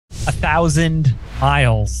1,000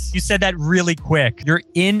 miles. You said that really quick. You're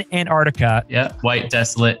in Antarctica. Yeah, white,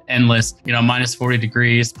 desolate, endless, minus 40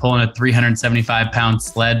 degrees, pulling a 375-pound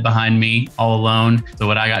sled behind me all alone. So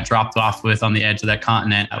what I got dropped off with on the edge of that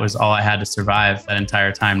continent, that was all I had to survive that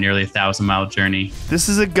entire time, nearly 1,000-mile journey. This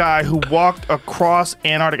is a guy who walked across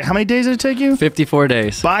Antarctica. How many days did it take you? 54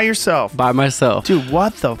 days. By yourself? By myself. Dude,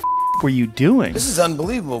 what the were you doing? This is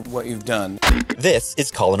unbelievable what you've done. This is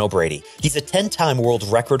Colin O'Brady. He's a 10-time world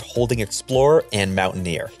record-holding explorer and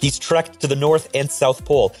mountaineer. He's trekked to the North and South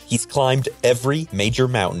Pole. He's climbed every major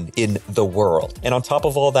mountain in the world. And on top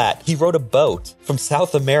of all that, he rode a boat from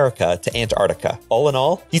South America to Antarctica. All in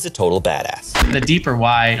all, he's a total badass. The deeper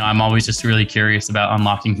why, I'm always just really curious about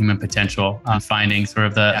unlocking human potential, finding sort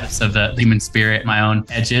of the depths of the human spirit, my own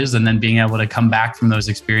edges, and then being able to come back from those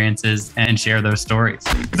experiences and share those stories.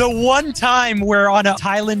 The one time we're on a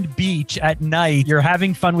Thailand beach at night, you're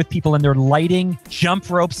having fun with people and they're lighting jump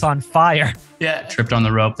ropes on fire. Yeah, tripped on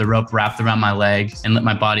the rope wrapped around my leg and lit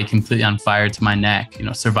my body completely on fire to my neck.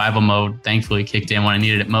 Survival mode thankfully kicked in when I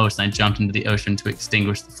needed it most, and I jumped into the ocean to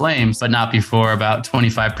extinguish the flames, but not before about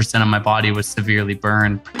 25% of my body was severely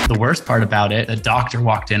burned. The worst part about it, the doctor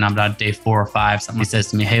walked in on about day 4 or 5. Somebody says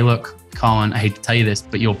to me, "Hey, look, Colin, I hate to tell you this,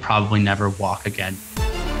 but you'll probably never walk again."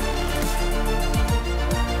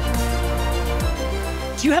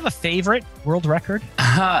 Do you have a favorite world record?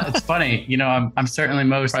 It's funny. I'm certainly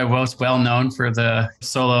most well known for the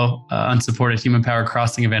solo unsupported human powered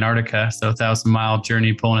crossing of Antarctica. So 1,000-mile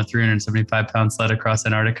journey pulling a 375-pound sled across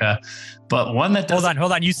Antarctica. But one that does.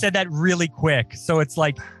 Hold on. You said that really quick. So it's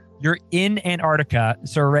like you're in Antarctica.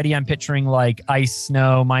 So already I'm picturing like ice,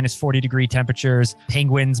 snow, minus 40-degree temperatures,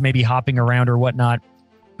 penguins maybe hopping around or whatnot.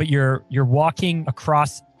 But you're walking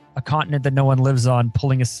across a continent that no one lives on,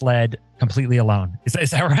 pulling a sled completely alone.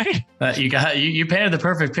 Is that right? You painted the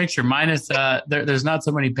perfect picture. Minus there's not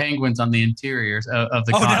so many penguins on the interiors of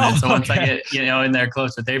the continent. No? So once I get in there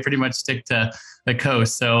closer, they pretty much stick to the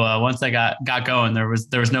coast. So once I got going, there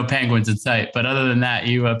was no penguins in sight. But other than that,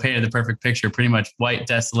 you painted the perfect picture. Pretty much white,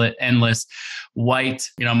 desolate, endless, white,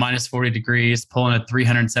 minus 40 degrees, pulling a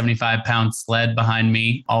 375-pound sled behind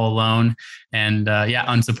me all alone. And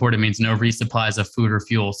unsupported means no resupplies of food or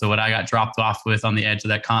fuel. So what I got dropped off with on the edge of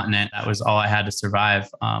that continent, that was all I had to survive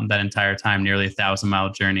that entire time, nearly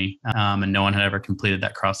 1,000-mile journey. And no one had ever completed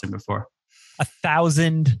that crossing before.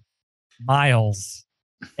 1,000 miles.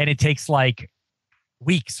 And it takes like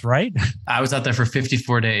weeks, right? I was out there for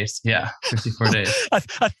 54 days. Yeah, 54 days.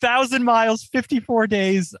 1,000 miles, 54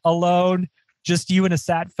 days alone. Just you and a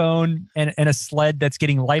sat phone and a sled that's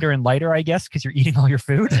getting lighter and lighter, I guess, because you're eating all your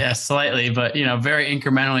food. Yeah, slightly, but very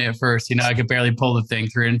incrementally at first. I could barely pull the thing.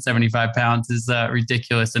 375 pounds is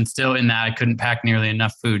ridiculous, and still in that I couldn't pack nearly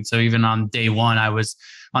enough food. So even on day 1, I was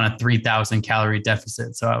on a 3,000 calorie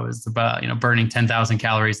deficit. So I was about burning 10,000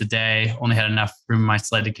 calories a day. Only had enough room in my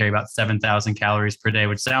sled to carry about 7,000 calories per day,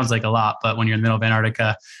 which sounds like a lot, but when you're in the middle of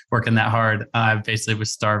Antarctica working that hard, I basically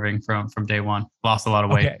was starving from day 1. Lost a lot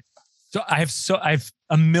of weight. Okay. So I have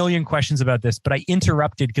a million questions about this, but I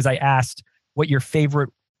interrupted because I asked what your favorite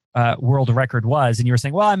world record was, and you were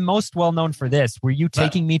saying, "Well, I'm most well known for this." Were you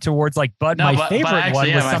taking me towards my favorite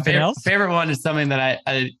one was something else? Favorite one is something that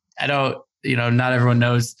I don't, not everyone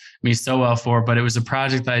knows me so well for, but it was a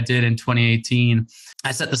project that I did in 2018.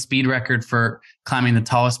 I set the speed record for climbing the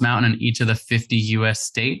tallest mountain in each of the 50 US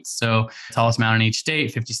states. So tallest mountain in each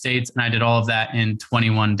state, 50 states. And I did all of that in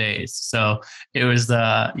 21 days. So it was,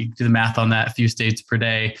 you do the math on that, a few states per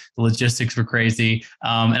day. The logistics were crazy.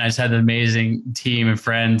 And I just had an amazing team and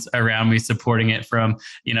friends around me supporting it, from,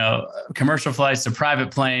 commercial flights to private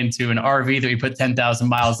plane to an RV that we put 10,000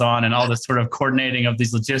 miles on, and all this sort of coordinating of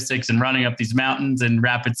these logistics and running up these mountains in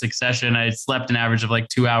rapid succession. I slept an average of like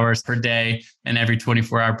 2 hours per day and every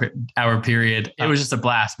 24-hour period. It was just a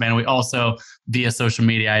blast, man. We also, via social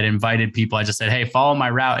media, I had invited people. I just said, "Hey, follow my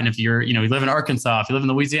route. And if you're, you live in Arkansas, if you live in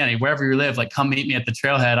Louisiana, wherever you live, come meet me at the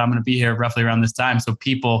trailhead. I'm going to be here roughly around this time." So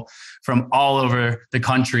people from all over the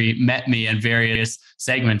country met me in various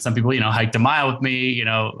segments. Some people, hiked a mile with me.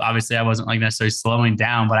 Obviously I wasn't necessarily slowing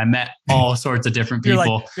down, but I met all sorts of different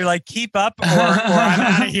people. You're like, keep up or I'm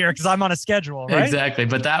out of here because I'm on a schedule, right? Exactly.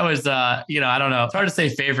 But that was, I don't know. It's hard to say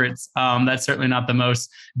favorites. That's certainly not the most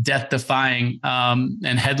death-defying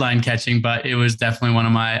and headline-catching, but it was definitely one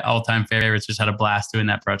of my all-time favorites. Just had a blast doing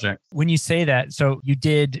that project. When you say that, so you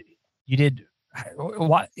did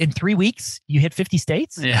what, in 3 weeks you hit 50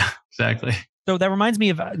 states? Yeah, exactly. So that reminds me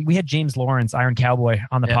of, we had James Lawrence, Iron Cowboy,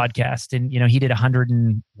 on the podcast, and he did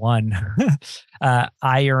 101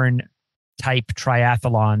 iron type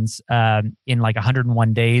triathlons in like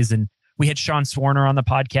 101 days. And we had Sean Swarner on the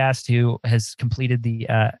podcast, who has completed the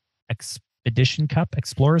Expedition Cup,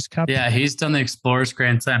 Explorers Cup. Yeah, he's done the Explorers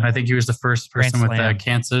Grand Slam. I think he was the first person with the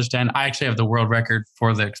cancer stand. I actually have the world record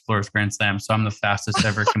for the Explorers Grand Slam, so I'm the fastest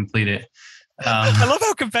ever complete it. I love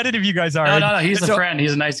how competitive you guys are. No. He's a friend.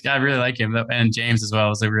 He's a nice guy. I really like him. And James as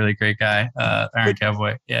well is a really great guy. Iron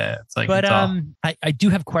Cowboy. Yeah, it's like. But I do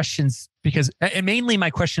have questions because, and mainly my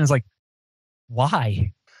question is like,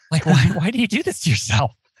 why? Like, why do you do this to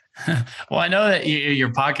yourself? Well, I know that your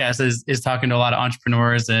podcast is talking to a lot of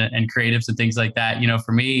entrepreneurs and creatives and things like that. You know,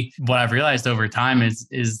 for me, what I've realized over time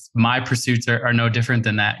is my pursuits are no different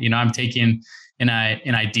than that. You know, I'm taking an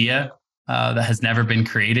idea that has never been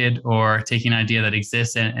created, or taking an idea that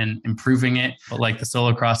exists and improving it. But like the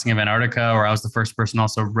solo crossing of Antarctica, or I was the first person to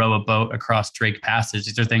also row a boat across Drake Passage.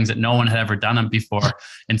 These are things that no one had ever done before.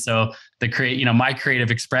 And so my creative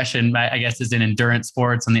expression, I guess, is in endurance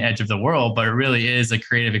sports on the edge of the world, but it really is a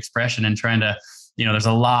creative expression and trying to, there's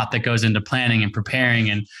a lot that goes into planning and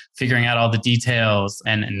preparing and figuring out all the details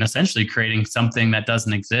and essentially creating something that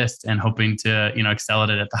doesn't exist and hoping to, excel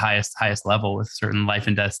at it at the highest level with certain life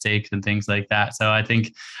and death stakes and things like that. So I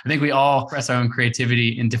think we all express our own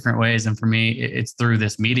creativity in different ways. And for me, it's through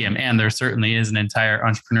this medium. And there certainly is an entire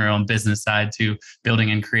entrepreneurial and business side to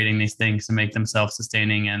building and creating these things to make them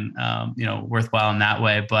self-sustaining and, worthwhile in that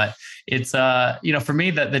way. But it's, for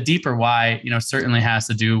me, the deeper why, certainly has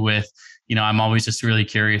to do with, I'm always just really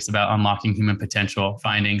curious about unlocking human potential,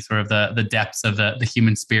 finding sort of the depths of the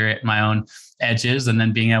human spirit, my own edges, and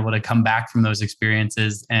then being able to come back from those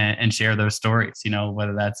experiences and share those stories,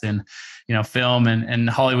 whether that's in, film and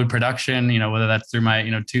Hollywood production, whether that's through my,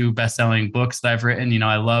 2 best-selling books that I've written.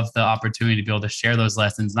 I love the opportunity to be able to share those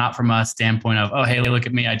lessons, not from a standpoint of, oh, hey, look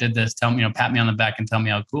at me, I did this, tell me, pat me on the back and tell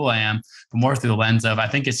me how cool I am, but more through the lens of, I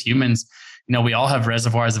think as humans, we all have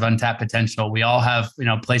reservoirs of untapped potential. We all have,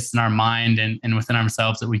 places in our mind and within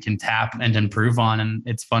ourselves that we can tap and improve on. And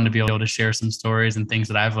it's fun to be able to share some stories and things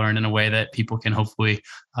that I've learned in a way that people can hopefully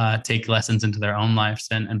take lessons into their own lives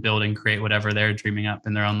and build and create whatever they're dreaming up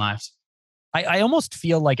in their own lives. I almost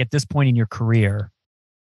feel like at this point in your career,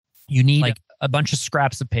 you need like a bunch of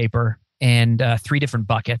scraps of paper and 3 different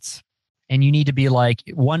buckets. And you need to be like,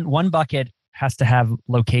 one bucket has to have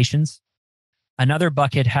locations. Another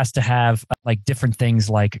bucket has to have like different things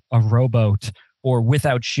like a rowboat or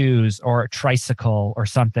without shoes or a tricycle or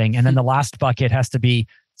something. And then the last bucket has to be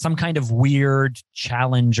some kind of weird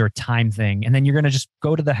challenge or time thing. And then you're going to just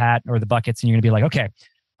go to the hat or the buckets and you're going to be like, okay,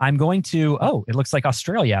 I'm going to, it looks like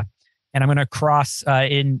Australia. And I'm going to cross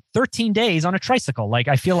in 13 days on a tricycle. Like,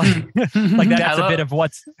 I feel like, like that's a bit of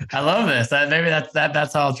what's... I love this. Maybe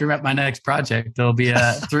that's how I'll dream up my next project. It'll be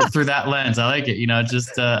through that lens. I like it.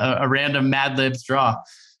 Just a random Mad Libs draw.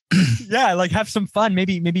 Yeah, like have some fun.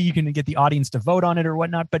 Maybe you can get the audience to vote on it or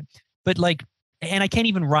whatnot. But like, and I can't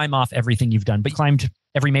even rhyme off everything you've done, but you climbed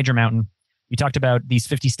every major mountain. You talked about these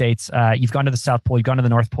 50 states. You've gone to the South Pole. You've gone to the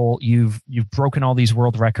North Pole. You've broken all these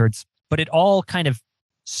world records. But it all kind of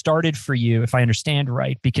started for you, if I understand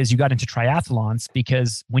right, because you got into triathlons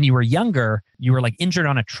because when you were younger, you were like injured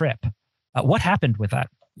on a trip. What happened with that?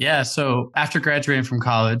 Yeah. So after graduating from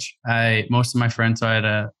college, most of my friends, so I had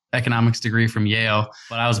a economics degree from Yale,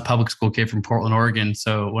 but I was a public school kid from Portland, Oregon.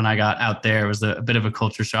 So when I got out there, it was a bit of a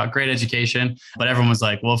culture shock, great education, but everyone was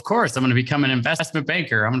like, well, of course, I'm going to become an investment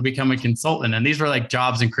banker. I'm going to become a consultant. And these were like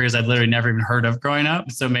jobs and careers I'd literally never even heard of growing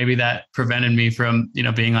up. So maybe that prevented me from,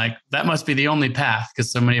 being like, that must be the only path,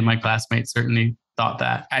 because so many of my classmates certainly thought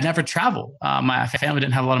that. I never traveled. My family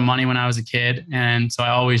didn't have a lot of money when I was a kid. And so I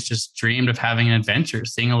always just dreamed of having an adventure,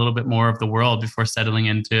 seeing a little bit more of the world before settling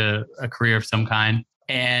into a career of some kind.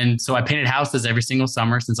 And so I painted houses every single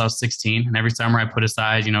summer since I was 16. And every summer I put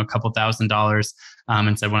aside, a couple $1,000s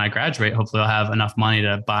and said, when I graduate, hopefully I'll have enough money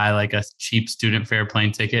to buy like a cheap student fare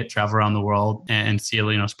plane ticket, travel around the world and see,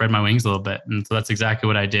 spread my wings a little bit. And so that's exactly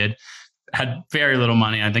what I did. Had very little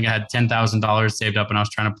money. I think I had $10,000 saved up and I was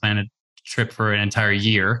trying to plan a trip for an entire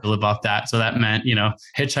year to live off that. So that meant,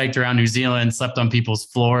 hitchhiked around New Zealand, slept on people's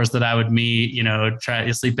floors that I would meet, try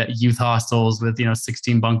to sleep at youth hostels with,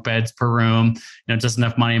 16 bunk beds per room, just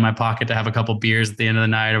enough money in my pocket to have a couple beers at the end of the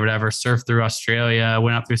night or whatever, surfed through Australia,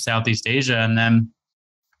 went up through Southeast Asia. And then,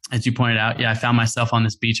 as you pointed out, I found myself on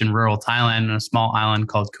this beach in rural Thailand on a small island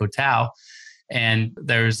called Koh Tao. And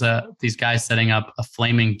there's these guys setting up a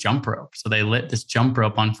flaming jump rope. So they lit this jump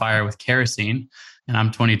rope on fire with kerosene. And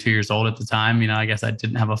I'm 22 years old at the time. I guess I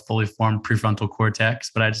didn't have a fully formed prefrontal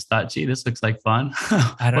cortex, but I just thought, gee, this looks like fun.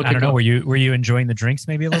 I don't know. Were you enjoying the drinks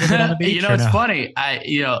maybe a little bit on the beach? It's funny.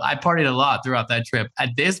 I partied a lot throughout that trip. At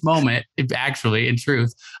this moment, actually, in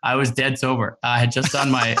truth, I was dead sober. I had just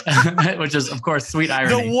done my, which is of course sweet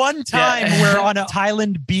irony. The one time we're on a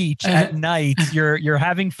Thailand beach at night, you're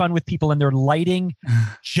having fun with people and they're lighting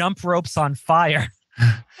jump ropes on fire.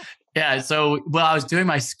 Yeah. So, I was doing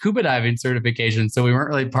my scuba diving certification. So we weren't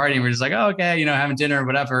really partying. We're just like, oh, okay, having dinner or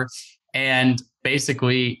whatever. And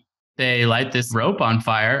basically they light this rope on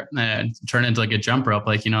fire and turn it into like a jump rope,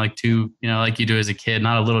 like you do as a kid,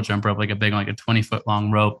 not a little jump rope, like a big, like a 20-foot long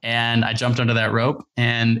rope. And I jumped under that rope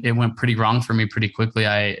and it went pretty wrong for me pretty quickly.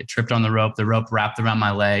 I tripped on the rope wrapped around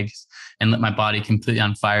my legs and lit my body completely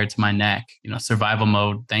on fire to my neck. Survival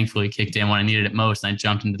mode thankfully kicked in when I needed it most. And I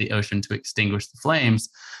jumped into the ocean to extinguish the flames,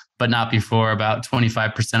 but not before about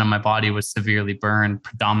 25% of my body was severely burned,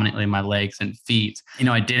 predominantly my legs and feet.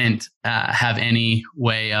 I didn't have any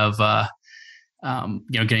way of,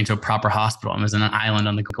 getting to a proper hospital. I was in an island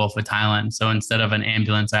on the Gulf of Thailand. So instead of an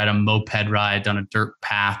ambulance, I had a moped ride down a dirt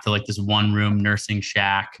path to like this 1-room nursing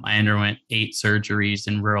shack. I underwent 8 surgeries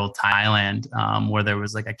in rural Thailand, where there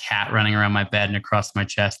was like a cat running around my bed and across my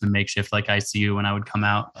chest, and makeshift like ICU when I would come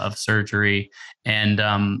out of surgery. And,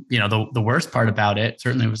 the worst part about it,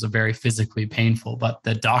 certainly was a very physically painful, but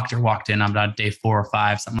the doctor walked in on about day 4 or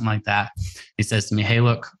 5, something like that. He says to me, "Hey,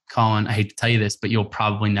 look, Colin, I hate to tell you this, but you'll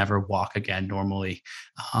probably never walk again normally."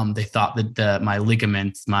 They thought that my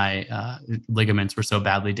ligaments were so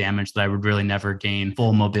badly damaged that I would really never gain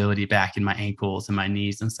full mobility back in my ankles and my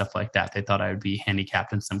knees and stuff like that. They thought I would be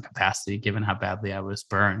handicapped in some capacity given how badly I was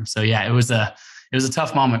burned. So yeah, it was a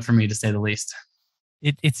tough moment for me, to say the least.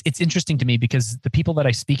 It's interesting to me because the people that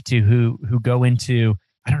I speak to who go into,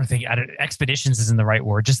 expeditions isn't the right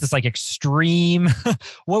word, just this like extreme,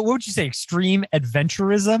 what would you say? Extreme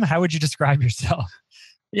adventurism? How would you describe yourself?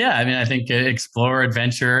 Yeah, I think explore,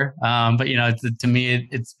 adventure. But, to me,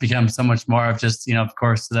 it's become so much more of just, of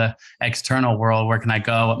course, the external world. Where can I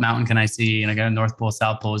go? What mountain can I see? I go to North Pole,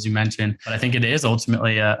 South Pole, as you mentioned. But I think it is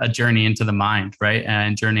ultimately a journey into the mind, right?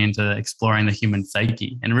 And journey into exploring the human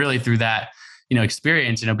psyche. And really through that,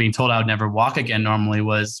 experience, being told I would never walk again normally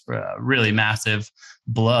was a really massive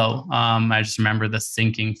blow. I just remember the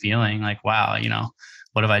sinking feeling like, wow,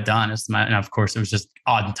 what have I done? And of course, it was just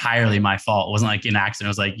entirely my fault. It wasn't like an accident.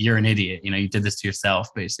 It was like, you're an idiot. You did this to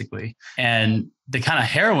yourself, basically. And the kind of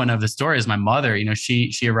heroine of the story is my mother.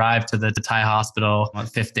 She arrived to the Thai hospital on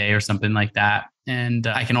the 5th day or something like that. And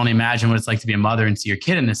I can only imagine what it's like to be a mother and see your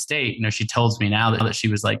kid in this state. She tells me now that she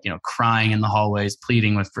was like, crying in the hallways,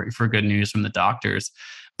 pleading for good news from the doctors.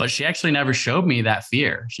 But she actually never showed me that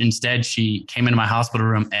fear. Instead, she came into my hospital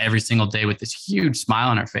room every single day with this huge smile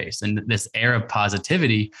on her face and this air of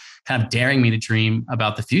positivity, kind of daring me to dream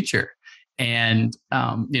about the future. And,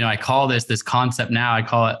 I call this concept now, I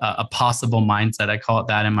call it a possible mindset. I call it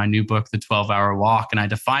that in my new book, The 12-Hour Walk. And I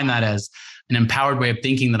define that as an empowered way of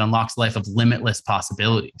thinking that unlocks a life of limitless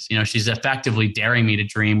possibilities. She's effectively daring me to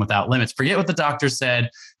dream without limits. Forget what the doctor said.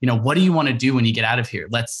 What do you want to do when you get out of here?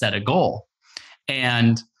 Let's set a goal.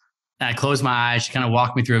 And I closed my eyes. She kind of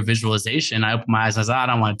walked me through a visualization. I opened my eyes. I said, I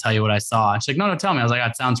don't want to tell you what I saw. And she's like, no, tell me. I was like,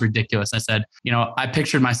 that sounds ridiculous. I said, I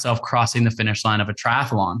pictured myself crossing the finish line of a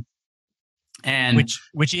triathlon. And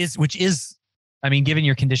which is, given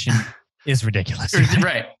your condition, is ridiculous.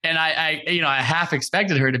 Right. And I half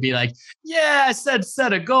expected her to be like, yeah, I said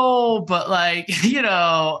set a goal, but like,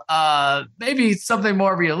 maybe something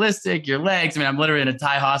more realistic, your legs. I'm literally in a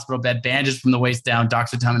Thai hospital bed, bandaged from the waist down.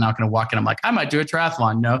 Doctor telling me I'm not going to walk in. I'm like, I might do a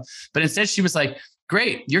triathlon. No. But instead she was like,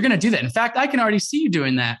 great, you're going to do that. In fact, I can already see you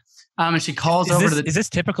doing that. And she calls Is this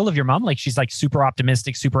typical of your mom? Like she's like super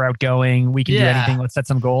optimistic, super outgoing. We can do anything. Let's set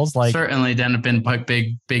some goals. Like certainly done been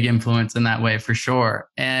big influence in that way for sure.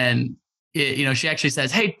 And she actually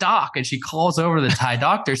says, hey, doc. And she calls over the Thai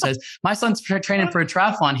doctor, says, my son's training for a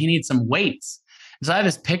triathlon. He needs some weights. So I have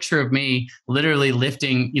this picture of me literally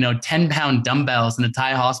lifting, 10-pound dumbbells in a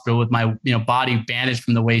Thai hospital with my, body bandaged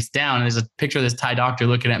from the waist down. And there's a picture of this Thai doctor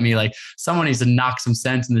looking at me like someone needs to knock some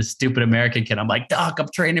sense in this stupid American kid. I'm like, doc, I'm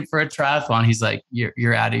training for a triathlon. He's like,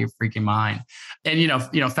 you're out of your freaking mind. And,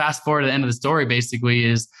 fast forward to the end of the story basically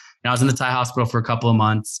is, I was in the Thai hospital for a couple of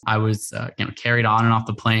months. I was, carried on and off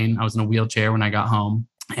the plane. I was in a wheelchair when I got home,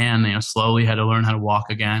 and slowly had to learn how to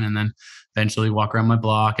walk again, and then eventually walk around my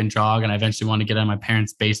block and jog. And I eventually wanted to get out of my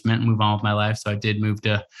parents' basement and move on with my life. So I did move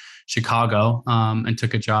to Chicago and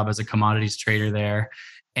took a job as a commodities trader there,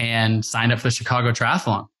 and signed up for the Chicago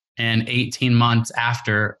Triathlon. And 18 months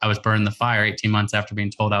after I was burned in the fire, 18 months after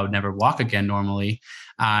being told I would never walk again normally,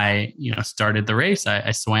 I, started the race.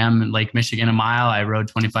 I swam in Lake Michigan a mile. I rode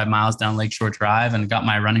 25 miles down Lakeshore Drive and got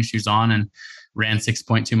my running shoes on and ran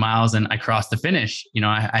 6.2 miles. And I crossed the finish.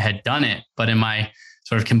 I had done it, but in my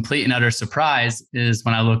sort of complete and utter surprise is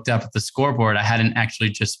when I looked up at the scoreboard, I hadn't actually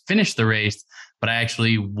just finished the race, but I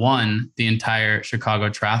actually won the entire Chicago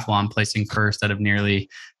Triathlon, placing first out of nearly,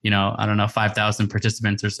 5,000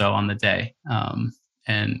 participants or so on the day.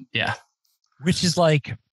 And yeah. Which is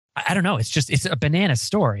like, I don't know. It's a banana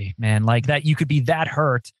story, man. Like that you could be that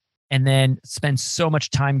hurt and then spend so much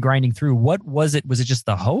time grinding through. What was it? Was it just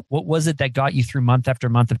the hope? What was it that got you through month after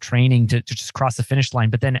month of training to just cross the finish line?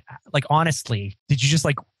 But then, like, honestly, did you just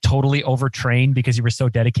like totally overtrain because you were so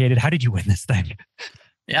dedicated? How did you win this thing?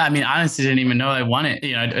 Yeah, I mean, honestly, didn't even know I won it.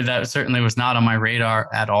 That certainly was not on my radar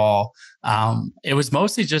at all. It was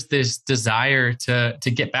mostly just this desire to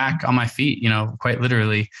get back on my feet, quite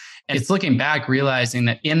literally. And it's looking back, realizing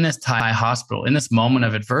that in this Thai hospital, in this moment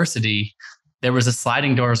of adversity, there was a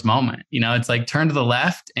sliding doors moment. It's like turn to the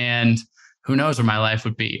left and who knows where my life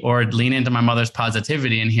would be, or lean into my mother's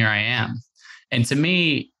positivity and here I am. And to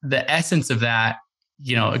me, the essence of that,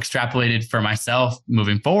 extrapolated for myself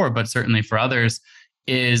moving forward, but certainly for others,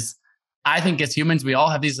 is I think as humans, we all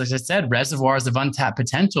have these, like I said, reservoirs of untapped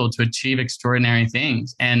potential to achieve extraordinary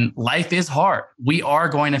things. And life is hard. We are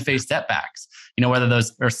going to face setbacks, whether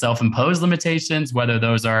those are self-imposed limitations, whether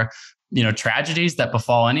those are, tragedies that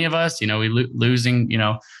befall any of us, losing,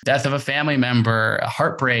 death of a family member,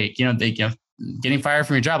 heartbreak, getting fired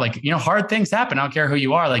from your job, like, hard things happen. I don't care who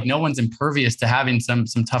you are. Like no one's impervious to having some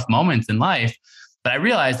tough moments in life. But I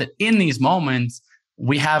realized that in these moments,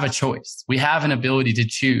 we have a choice. We have an ability to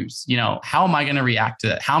choose, how am I going to react to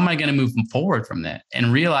that? How am I going to move forward from that?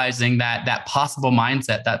 And realizing that possible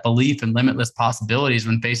mindset, that belief in limitless possibilities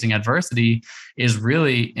when facing adversity is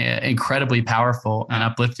really incredibly powerful and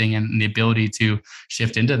uplifting, and the ability to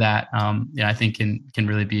shift into that, I think can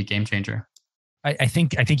really be a game changer. I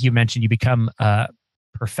think you mentioned you become a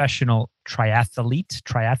professional triathlete.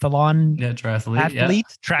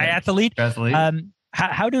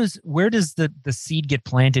 Where does the seed get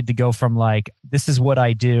planted to go from like, this is what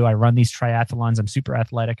I do, I run these triathlons, I'm super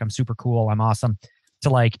athletic, I'm super cool, I'm awesome, to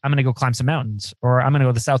like, I'm going to go climb some mountains, or I'm going to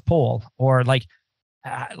go to the South Pole, or like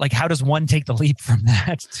how does one take the leap from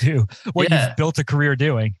that to what you've built a career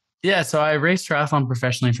doing? Yeah. So I raced triathlon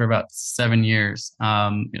professionally for about 7 years,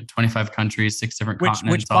 25 countries, 6 different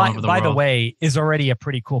continents, all over the world. By the way, is already a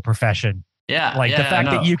pretty cool profession. Yeah. Like the fact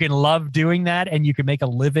that you can love doing that and you can make a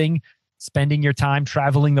living spending your time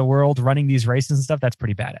traveling the world, running these races and stuff, that's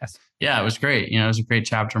pretty badass. Yeah, it was great. It was a great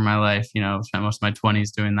chapter in my life. Spent most of my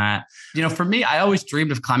 20s doing that. For me, I always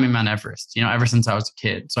dreamed of climbing Mount Everest, ever since I was a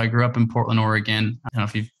kid. So I grew up in Portland, Oregon. I don't know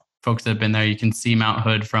if you folks that have been there, you can see Mount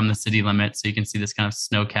Hood from the city limit. So you can see this kind of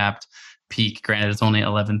snow-capped peak. Granted, it's only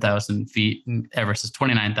 11,000 feet. And Everest is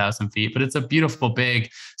 29,000 feet, but it's a beautiful,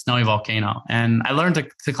 big, snowy volcano. And I learned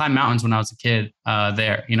to climb mountains when I was a kid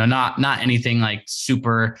there. Not anything like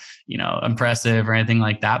super, impressive or anything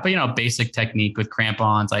like that, but, basic technique with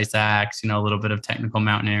crampons, ice axe, a little bit of technical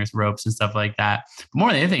mountaineers, ropes and stuff like that. But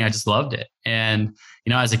more than anything, I just loved it. And,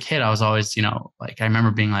 as a kid, I was always, like, I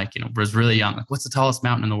remember being like, was really young, like, what's the tallest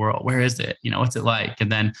mountain in the world? Where is it? What's it like?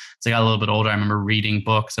 And then as I got a little bit older, I remember reading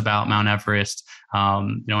books about Mount Everest.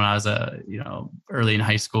 When I was early in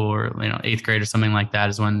high school or, 8th grade or something like that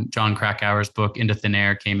is when John Krakauer's book Into Thin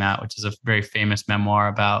Air came out, which is a very famous memoir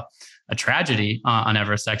about a tragedy on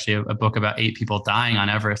Everest, actually a book about 8 people dying on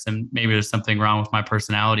Everest. And maybe there's something wrong with my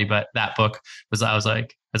personality, but that book I was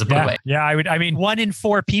like, as a book. Yeah. I mean, 1 in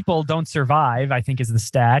 4 people don't survive, I think is the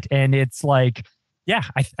stat. And it's like, yeah,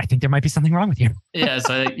 I think there might be something wrong with you. Yeah.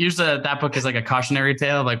 So usually that book is like a cautionary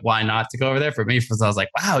tale, like why not to go over there. For me, because I was like,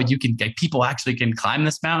 wow, people actually can climb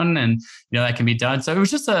this mountain and, that can be done. So it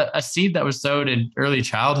was just a seed that was sowed in early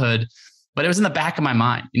childhood, but it was in the back of my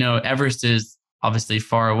mind. Everest is obviously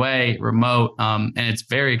far away, remote, and it's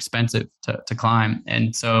very expensive to climb.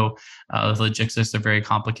 And so the logistics are very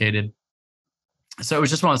complicated. So it was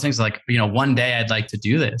just one of those things like, one day I'd like to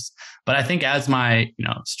do this. But I think as my,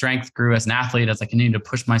 strength grew as an athlete, as I continued to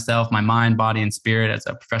push myself, my mind, body, and spirit as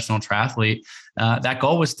a professional triathlete, that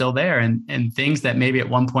goal was still there. And things that maybe at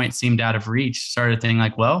one point seemed out of reach started thinking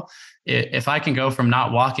like, well, if I can go from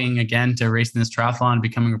not walking again to racing this triathlon and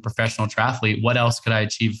becoming a professional triathlete, what else could I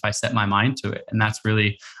achieve if I set my mind to it? And that's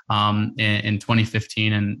really in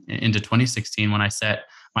 2015 and into 2016 when I set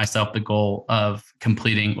myself the goal of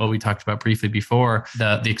completing what we talked about briefly before,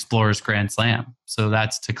 the Explorers Grand Slam. So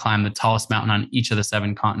that's to climb the tallest mountain on each of the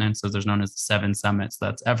 7 continents. So there's known as the 7 summits.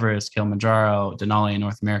 That's Everest, Kilimanjaro, Denali in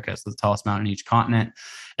North America. So the tallest mountain in each continent,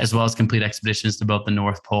 as well as complete expeditions to both the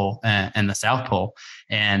North Pole and the South Pole.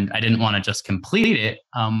 And I didn't want to just complete it,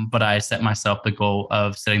 but I set myself the goal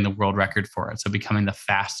of setting the world record for it. So becoming the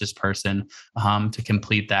fastest person to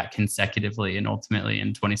complete that consecutively. And ultimately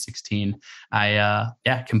in 2016, I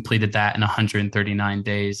completed that in 139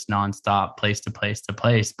 days, nonstop, place to place to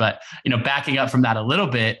place. But, backing up from that a little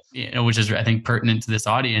bit, which is, I think, pertinent to this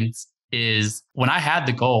audience, is when I had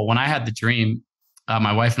the goal, when I had the dream,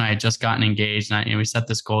 my wife and I had just gotten engaged, and we set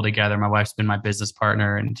this goal together. My wife's been my business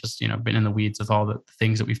partner and just, been in the weeds with all the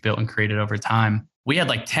things that we've built and created over time. We had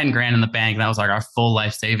like 10 grand in the bank. And that was like our full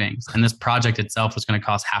life savings. And this project itself was going to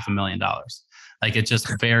cost $500,000. Like, it's just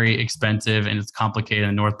very expensive and it's complicated.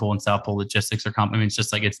 The North Pole and South Pole logistics are complicated. It's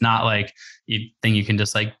just like, it's not like thing you can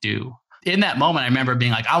just like do. In that moment, I remember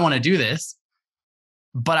being like, I want to do this.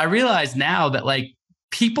 But I realize now that like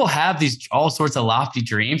people have these all sorts of lofty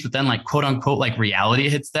dreams, but then like quote unquote, like reality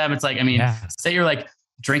hits them. It's like, say you're like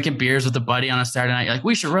drinking beers with a buddy on a Saturday night. You're like,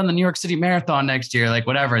 we should run the New York City Marathon next year, like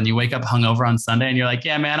whatever. And you wake up hungover on Sunday and you're like,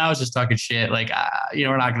 yeah, man, I was just talking shit. Like,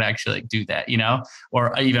 we're not going to actually like do that,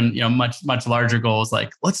 or even, much, much larger goals.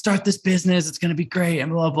 Like, let's start this business. It's going to be great.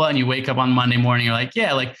 And blah, blah. And you wake up on Monday morning, you're like,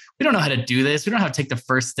 yeah, like we don't know how to do this. We don't know how to take the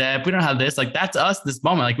first step. We don't have this. Like, that's us this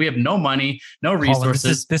moment. Like, we have no money, no resources.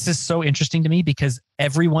 Colin, this is so interesting to me because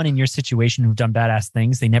everyone in your situation who've done badass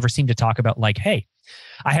things, they never seem to talk about like, hey,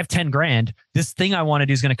 I have 10 grand. This thing I want to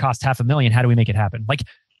do is going to cost $500,000. How do we make it happen? Like,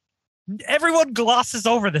 everyone glosses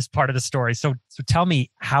over this part of the story. So tell me,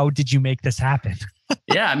 how did you make this happen?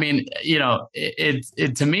 Yeah,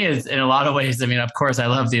 it to me is in a lot of ways. Of course, I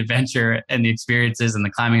love the adventure and the experiences and the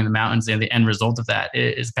climbing in the mountains, and the end result of that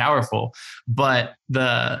is powerful. But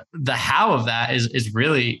the how of that is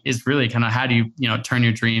really kind of how do you turn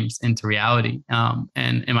your dreams into reality.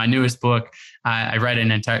 And in my newest book, I write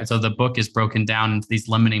an entire. So the book is broken down into these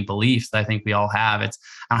limiting beliefs that I think we all have. It's,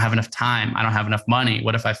 I don't have enough time. I don't have enough money.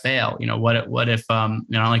 What if I fail? What if I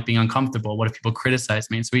don't like being uncomfortable? What if people criticize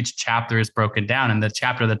me? And so each chapter is broken down. And the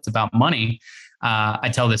chapter that's about money, I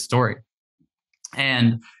tell this story.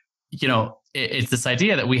 And, it's this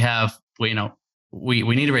idea that we have, we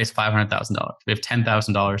need to raise $500,000. We have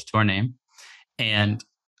 $10,000 to our name. And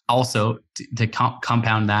also to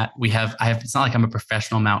compound that, it's not like I'm a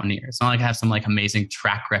professional mountaineer. It's not like I have some like amazing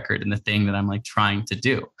track record in the thing that I'm like trying to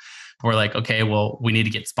do. We're like, okay, well, we need to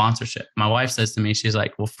get sponsorship. My wife says to me, she's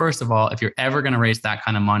like, well, first of all, if you're ever going to raise that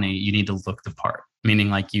kind of money, you need to look the part. Meaning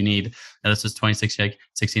like you need, this was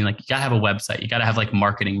 2016, like you got to have a website. You got to have like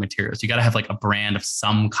marketing materials. You got to have like a brand of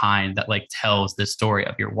some kind that like tells the story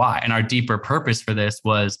of your why. And our deeper purpose for this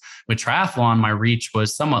was with triathlon, my reach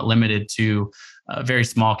was somewhat limited to a very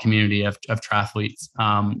small community of triathletes.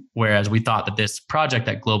 Whereas we thought that this project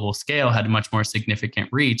at global scale had much more significant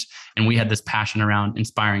reach. And we had this passion around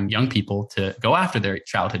inspiring young people to go after their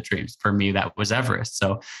childhood dreams. For me, that was Everest.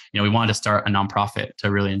 So, we wanted to start a nonprofit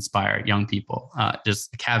to really inspire young people.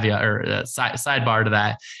 Just a caveat or a sidebar to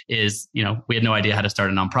that is, we had no idea how to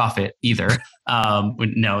start a nonprofit either.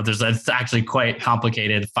 It's actually quite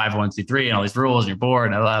complicated, 501c3 and all these rules and your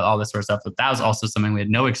board and all this sort of stuff. But that was also something we had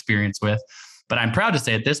no experience with. But I'm proud to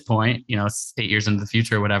say at this point, it's 8 years into the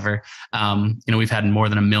future or whatever, we've had more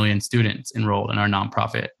than 1 million students enrolled in our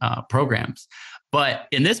nonprofit programs. But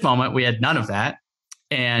in this moment, we had none of that.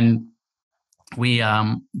 And we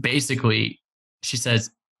basically, she says,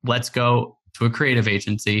 let's go to a creative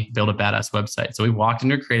agency, build a badass website. So we walked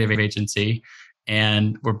into a creative agency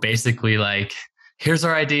and we're basically like, here's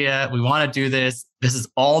our idea. We want to do this. This is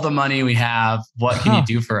all the money we have. What can you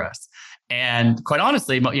do for us? And quite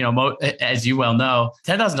honestly, as you well know,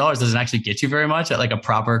 $10,000 doesn't actually get you very much at like a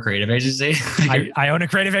proper creative agency. I own a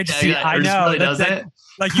creative agency. Yeah, I know. Really does it.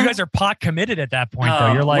 Like you guys are pot committed at that point,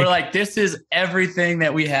 though. We're like, this is everything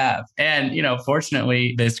that we have. And,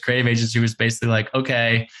 fortunately, this creative agency was basically like,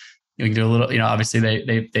 okay, we can do a little, obviously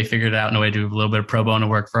they figured it out in a way to do a little bit of pro bono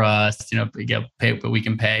work for us, we get paid, but we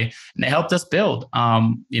can pay. And they helped us build,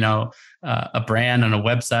 a brand and a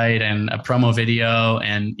website and a promo video.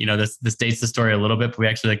 And, this dates the story a little bit, but we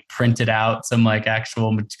actually like printed out some like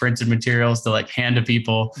actual printed materials to like hand to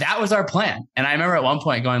people. That was our plan. And I remember at one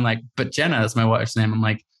point going like, but Jenna, that's my wife's name. I'm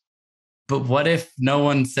like, but what if no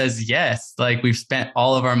one says yes? Like we've spent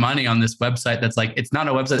all of our money on this website. That's like, it's not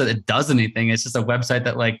a website that does anything. It's just a website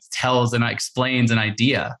that like tells and explains an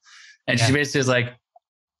idea. And she basically is like,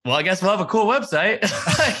 well, I guess we'll have a cool website,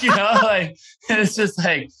 it's just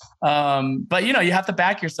like, but you have to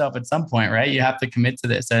back yourself at some point, right? You have to commit to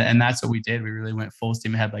this. And that's what we did. We really went full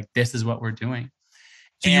steam ahead. Like, this is what we're doing.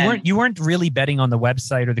 So you weren't really betting on the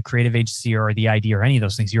website or the creative agency or the idea or any of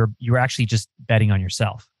those things. You were actually just betting on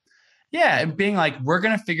yourself. Yeah, and being like, we're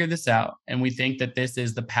going to figure this out. And we think that this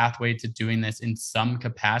is the pathway to doing this in some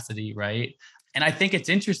capacity, right? And I think it's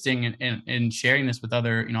interesting in sharing this with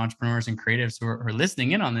other entrepreneurs and creatives who are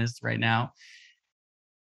listening in on this right now.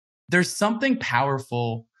 There's something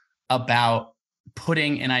powerful about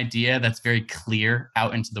putting an idea that's very clear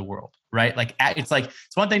out into the world, right? Like it's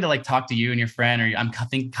one thing to like talk to you and your friend, or I'm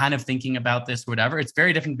kind of thinking about this, or whatever. It's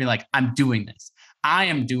very different to be like, I'm doing this. I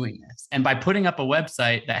am doing this. And by putting up a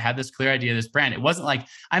website that had this clear idea, this brand, it wasn't like,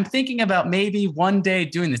 I'm thinking about maybe one day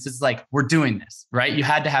doing this. It's like, we're doing this, right? You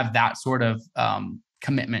had to have that sort of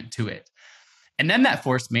commitment to it. And then that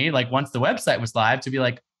forced me, like once the website was live, to be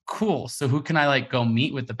like, cool. So who can I like go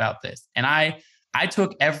meet with about this? And I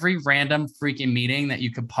took every random freaking meeting that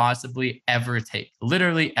you could possibly ever take,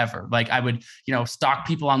 literally ever. Like I would, stalk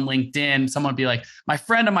people on LinkedIn. Someone would be like, my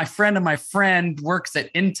friend of my friend of my friend works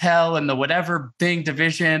at Intel and the whatever thing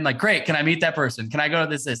division. Like, great. Can I meet that person? Can I go to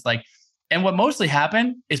this? Like, and what mostly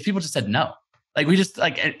happened is people just said no. Like we just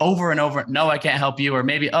like over and over, no, I can't help you. Or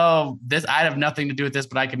maybe, I have nothing to do with this,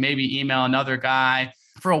 but I could maybe email another guy.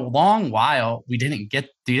 For a long while, we didn't get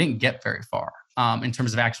very far. In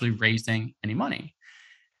terms of actually raising any money.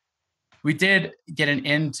 We did get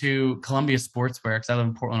into Columbia Sportswear because I live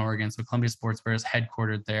in Portland, Oregon. So Columbia Sportswear is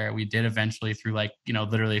headquartered there. We did eventually through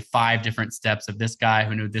literally 5 different steps of this guy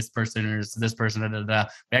who knew this person or this person.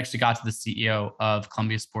 We actually got to the CEO of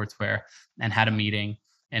Columbia Sportswear and had a meeting.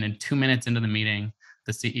 And in 2 minutes into the meeting,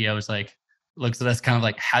 the CEO was like, looks at us kind of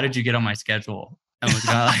like, how did you get on my schedule? And was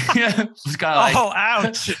kind of like, oh,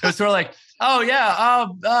 ouch. It was sort of like, oh yeah,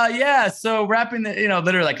 yeah. So wrapping the,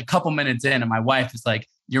 literally like a couple minutes in, and my wife is like,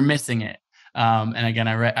 "You're missing it." And again,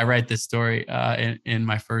 I write this story in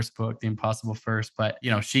my first book, The Impossible First. But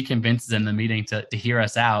she convinces him in the meeting to hear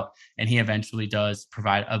us out, and he eventually does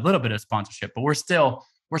provide a little bit of sponsorship. But we're still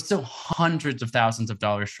hundreds of thousands of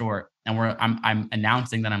dollars short, and I'm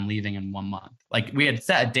announcing that I'm leaving in 1 month. Like we had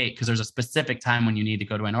set a date because there's a specific time when you need to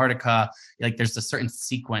go to Antarctica. Like there's a certain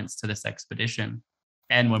sequence to this expedition.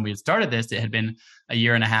 And when we had started this, it had been a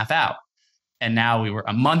year and a half out. And now we were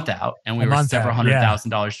a month out, and we were several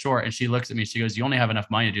 $100,000 short. And she looks at me, she goes, you only have enough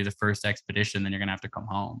money to do the first expedition, then you're going to have to come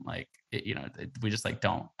home. Like, we just like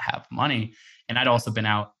don't have money. And I'd also been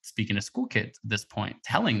out speaking to school kids at this point,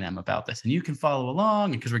 telling them about this, and you can follow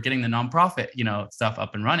along because we're getting the nonprofit, stuff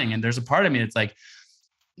up and running. And there's a part of me that's like,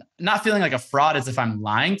 not feeling like a fraud as if I'm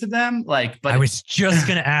lying to them. But I was just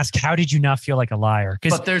going to ask, how did you not feel like a liar?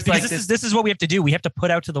 Because this is what we have to do. We have to put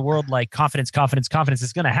out to the world like confidence.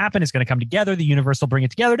 It's going to happen. It's going to come together. The universe will bring it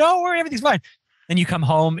together. Don't worry, everything's fine. Then you come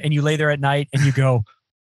home and you lay there at night and you go,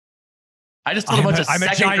 I just told a bunch of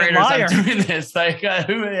second graders I'm doing this. Like,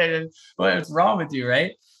 what's wrong with you,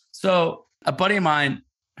 right? So a buddy of mine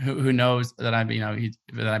who knows that I've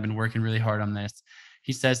been working really hard on this,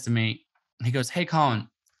 he says to me, he goes, hey, Colin,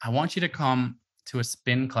 I want you to come to a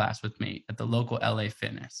spin class with me at the local LA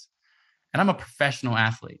Fitness. And I'm a professional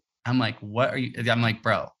athlete. I'm like, what are you? I'm like,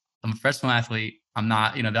 bro, I'm a professional athlete. I'm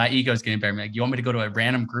not, that ego is getting better. I'm like, you want me to go to a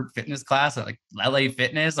random group fitness class at like LA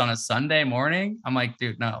Fitness on a Sunday morning? I'm like,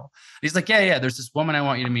 dude, no. He's like, yeah. There's this woman I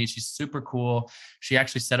want you to meet. She's super cool. She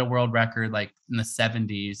actually set a world record like in the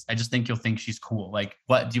 70s. I just think you'll think she's cool. Like,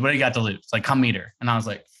 what do you got to lose? Like, come meet her. And I was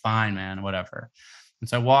like, fine, man, whatever. And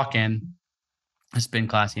so I walk in a spin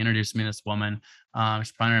class. He introduced me to this woman.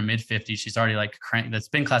 She's probably in her mid-50s. She's already like the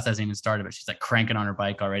spin class hasn't even started, but she's like cranking on her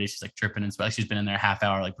bike already. She's like tripping and like she's been in there a half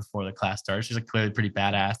hour like before the class started. She's like clearly pretty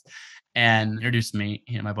badass. And introduced me,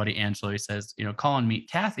 my buddy Angelo. He says, Colin,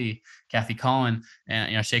 meet Kathy Colin,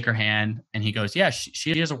 and shake her hand. And he goes, yeah,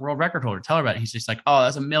 she is a world record holder. Tell her about it. He's just like, oh,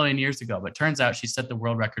 that's a million years ago. But turns out she set the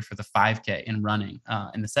world record for the 5K in running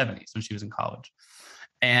in the 70s when she was in college.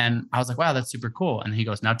 And I was like, wow, that's super cool. And he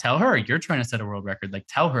goes, now tell her you're trying to set a world record. Like,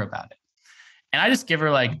 tell her about it. And I just give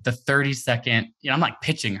her like the 30-second, I'm like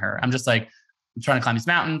pitching her. I'm just like, I'm trying to climb these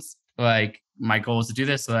mountains. Like, my goal is to do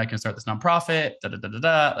this so that I can start this nonprofit,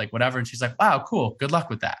 like whatever. And she's like, wow, cool. Good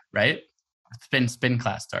luck with that. Right. Spin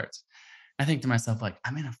class starts. I think to myself, like,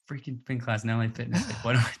 I'm in a freaking spin class in LA Fitness. Like,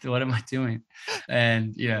 what am I doing?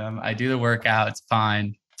 And, I do the workout. It's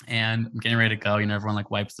fine. And I'm getting ready to go. Everyone like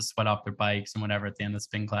wipes the sweat off their bikes and whatever at the end of the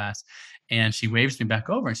spin class. And she waves me back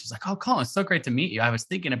over and she's like, oh, Colin, it's so great to meet you. I was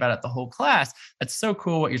thinking about it the whole class. That's so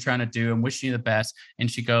cool what you're trying to do. I'm wishing you the best. And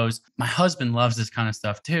she goes, my husband loves this kind of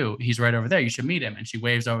stuff too. He's right over there. You should meet him. And she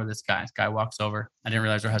waves over this guy. This guy walks over. I didn't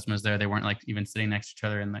realize her husband was there. They weren't like even sitting next to each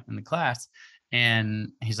other in the class.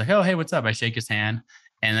 And he's like, oh, hey, what's up? I shake his hand.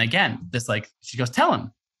 And again, she goes, tell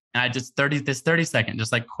him. And I just 30 second,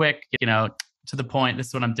 just like quick, to the point. This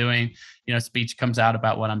is what I'm doing. Speech comes out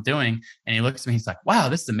about what I'm doing. And he looks at me, he's like, wow,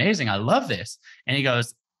 this is amazing. I love this. And he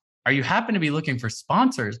goes, are you happen to be looking for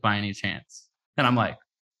sponsors by any chance? And I'm like,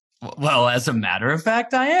 well, as a matter of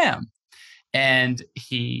fact, I am. And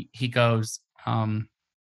he goes,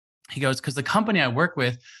 because the company I work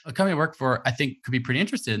for, I think could be pretty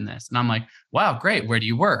interested in this. And I'm like, wow, great. Where do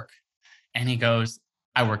you work? And he goes,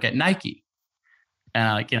 I work at Nike. And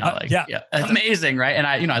I'm like, yeah, amazing. Right. And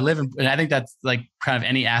I live and I think that's like kind of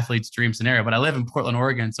any athlete's dream scenario, but I live in Portland,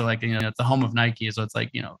 Oregon. So like, it's the home of Nike. So it's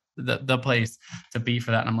like, the place to be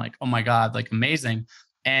for that. And I'm like, oh my God, like amazing.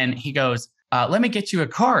 And he goes, let me get you a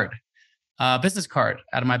card, business card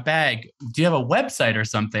out of my bag. Do you have a website or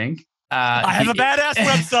something? I have a badass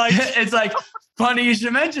website. It's like, funny you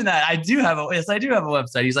should mention that. I do have a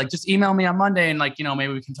website. He's like, just email me on Monday and like,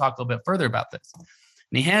 maybe we can talk a little bit further about this.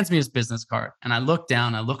 And he hands me his business card. And I look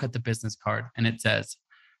at the business card and it says,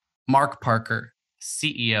 Mark Parker,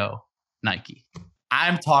 CEO, Nike.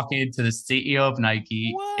 I'm talking to the CEO of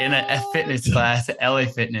Nike in a fitness class at LA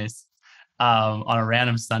Fitness on a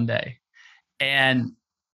random Sunday. And,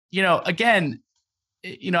 again,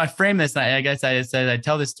 I frame this. I guess I said I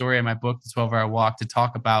tell this story in my book, The 12-Hour Walk, to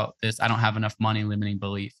talk about this. I don't have enough money, limiting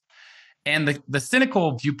belief. And the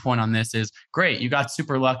cynical viewpoint on this is, great, you got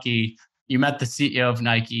super lucky. You met the CEO of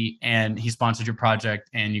Nike and he sponsored your project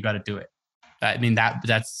and you got to do it. I mean,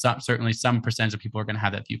 that's certainly some percentage of people are going to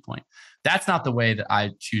have that viewpoint. That's not the way that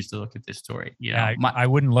I choose to look at this story. I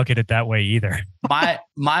wouldn't look at it that way either. my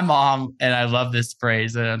mom, and I love this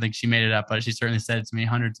phrase. I don't think she made it up, but she certainly said it to me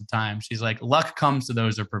hundreds of times. She's like, luck comes to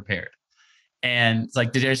those who are prepared. And it's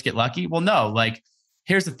like, did I just get lucky? Well, no. Like,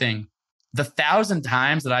 here's the thing. The 1,000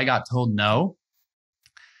 times that I got told no,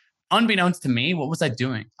 unbeknownst to me, what was I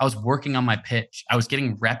doing? I was working on my pitch. I was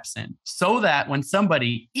getting reps in so that when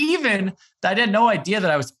somebody, even that I had no idea that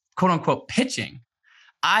I was quote unquote pitching,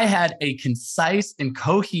 I had a concise and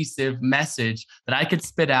cohesive message that I could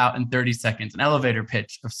spit out in 30 seconds, an elevator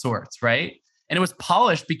pitch of sorts, right? And it was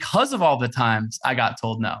polished because of all the times I got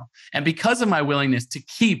told no. And because of my willingness to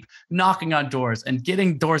keep knocking on doors and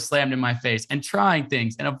getting doors slammed in my face and trying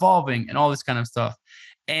things and evolving and all this kind of stuff.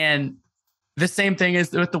 And the same thing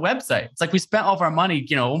is with the website. It's like we spent all of our money,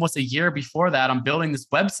 almost a year before that on building this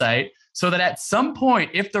website so that at some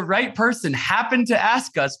point, if the right person happened to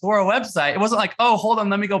ask us for a website, it wasn't like, oh, hold on,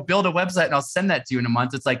 let me go build a website and I'll send that to you in a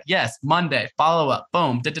month. It's like, yes, Monday, follow up,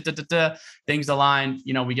 boom, things aligned.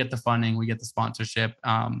 We get the funding, we get the sponsorship.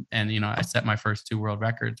 And, I set my first 2 world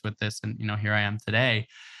records with this and, here I am today.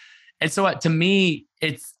 And so to me,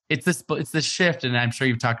 it's this shift, and I'm sure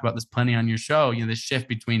you've talked about this plenty on your show, this shift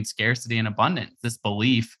between scarcity and abundance, this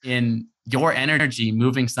belief in your energy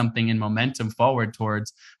moving something in momentum forward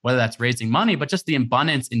towards whether that's raising money, but just the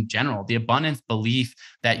abundance in general, the abundance belief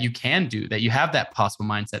that you can do, that you have that possible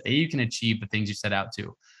mindset, that you can achieve the things you set out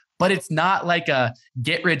to. But it's not like a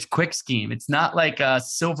get rich quick scheme. It's not like a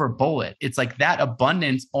silver bullet. It's like that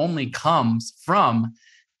abundance only comes from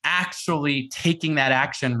actually taking that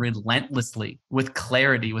action relentlessly with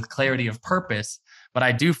clarity of purpose. But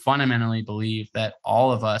I do fundamentally believe that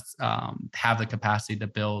all of us have the capacity to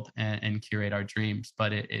build and curate our dreams.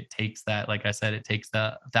 But it takes that, like I said, it takes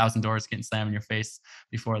the 1,000 doors getting slammed in your face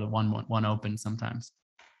before the one opens sometimes.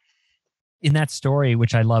 In that story,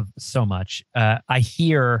 which I love so much, I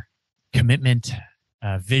hear commitment,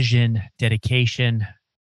 vision, dedication,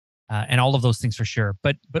 and all of those things for sure.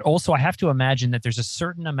 But also I have to imagine that there's a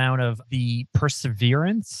certain amount of the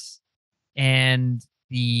perseverance and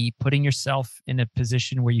the putting yourself in a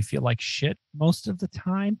position where you feel like shit most of the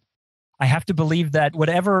time. I have to believe that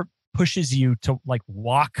whatever pushes you to like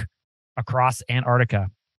walk across Antarctica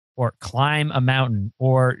or climb a mountain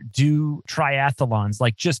or do triathlons,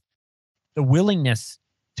 like just the willingness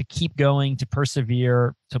to keep going, to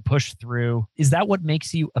persevere, to push through. Is that what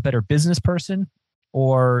makes you a better business person?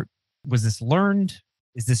 Or was this learned?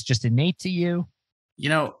 Is this just innate to you?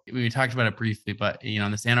 We talked about it briefly, but,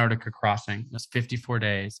 this Antarctica crossing, it was 54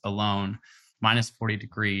 days alone, minus 40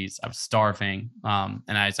 degrees. I was starving. And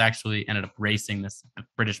I actually ended up racing this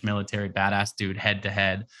British military badass dude head to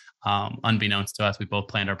head. Unbeknownst to us, we both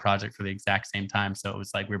planned our project for the exact same time. So it was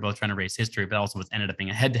like we were both trying to race history, but also ended up being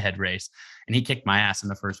a head-to-head race. And he kicked my ass in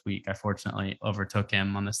the first week. I fortunately overtook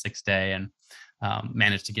him on the 6th day and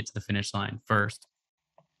managed to get to the finish line first.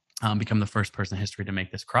 Become the first person in history to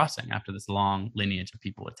make this crossing after this long lineage of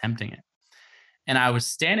people attempting it. And I was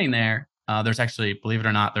standing there There's actually, believe it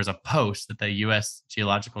or not, there's a post that the U.S.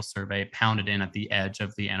 Geological Survey pounded in at the edge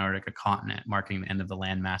of the Antarctica continent, marking the end of the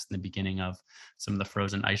landmass and the beginning of some of the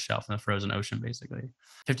frozen ice shelf and the frozen ocean, basically.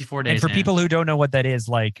 54 days. And for people who don't know what that is,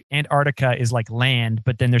 like Antarctica is like land,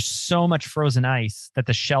 but then there's so much frozen ice that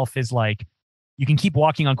the shelf is like, you can keep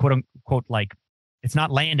walking on quote unquote, like it's not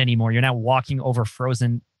land anymore. You're now walking over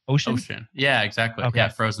frozen ocean. Yeah, exactly. Okay. Yeah,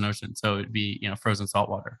 frozen ocean. So it'd be, frozen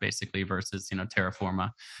saltwater basically versus, terra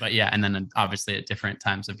firma. But yeah, and then obviously at different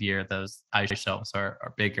times of year, those ice shelves are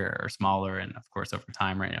bigger or smaller. And of course, over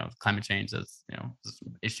time, right, climate change is,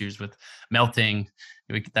 issues with melting.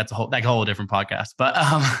 That's a whole different podcast. But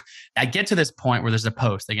I get to this point where there's a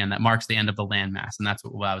post again that marks the end of the landmass. And that's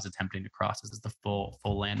what I was attempting to cross, is the full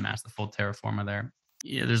landmass, the full terra firma there.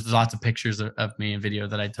 Yeah, there's lots of pictures of me and video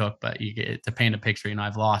that I took, but you get to paint a picture,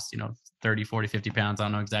 I've lost, 30, 40, 50 pounds. I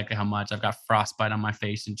don't know exactly how much. I've got frostbite on my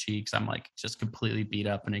face and cheeks. I'm like just completely beat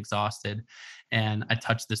up and exhausted. And I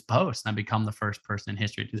touched this post and I become the first person in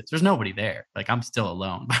history to do this. There's nobody there. Like I'm still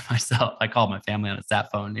alone by myself. I called my family on a sat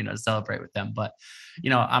phone, to celebrate with them. But,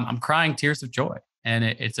 I'm crying tears of joy. And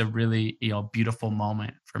it's a really, beautiful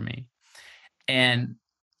moment for me. And,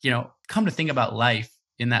 come to think about life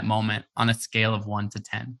in that moment on a scale of 1 to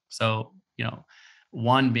 10. So,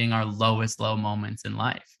 1 being our lowest low moments in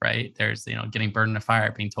life, right? There's, getting burned in a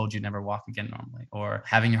fire, being told you'd never walk again normally, or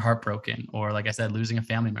having your heart broken, or like I said, losing a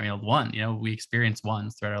family member. 1, we experience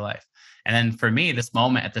ones throughout our life. And then for me, this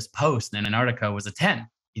moment at this post in Antarctica was a 10.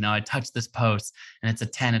 I touched this post and it's a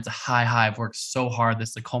 10. It's a high. I've worked so hard.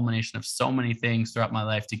 This is a culmination of so many things throughout my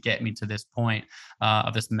life to get me to this point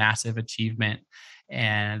of this massive achievement,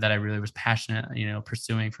 and that I really was passionate,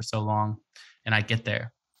 pursuing for so long. And I get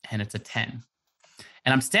there and it's a 10.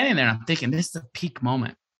 And I'm standing there and I'm thinking, this is a peak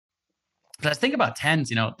moment. But I think about 10s,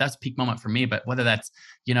 that's a peak moment for me. But whether that's,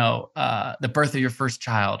 the birth of your first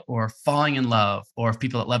child, or falling in love, or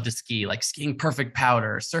people that love to ski, like skiing perfect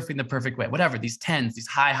powder, surfing the perfect way, whatever, these 10s, these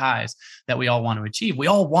high highs that we all want to achieve, we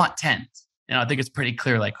all want 10s. I think it's pretty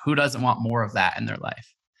clear, like who doesn't want more of that in their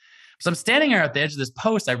life? So I'm standing here at the edge of this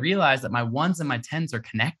post. I realized that my 1s and my 10s are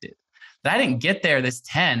connected, that I didn't get there, this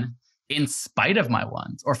 10, in spite of my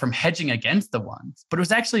 1s or from hedging against the 1s, but it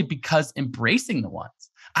was actually because embracing the 1s.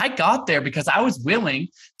 I got there because I was willing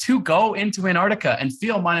to go into Antarctica and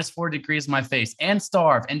feel -4 degrees in my face and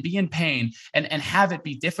starve and be in pain and have it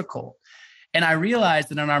be difficult. And I realized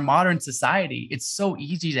that in our modern society, it's so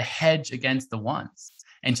easy to hedge against the 1s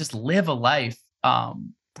and just live a life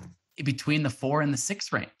between the 4 and the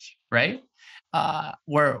 6 range, right?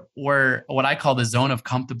 Where what I call the zone of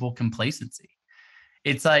comfortable complacency.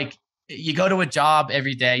 It's like you go to a job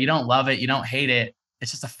every day, you don't love it, you don't hate it.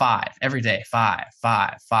 It's just a 5 every day, 5,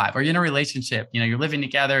 5, 5. Or you're in a relationship, you're living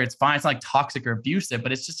together. It's fine. It's not like toxic or abusive,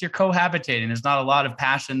 but it's just you're cohabitating. There's not a lot of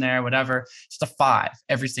passion there, whatever. Just a 5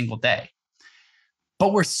 every single day.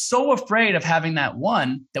 But we're so afraid of having that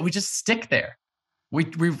 1 that we just stick there. We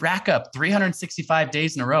rack up 365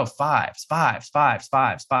 days in a row, 5s, 5s, 5s,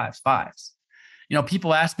 5s, 5s, 5s.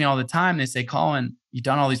 People ask me all the time, they say, Colin, you've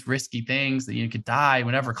done all these risky things that you could die,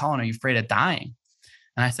 whatever. Colin, are you afraid of dying?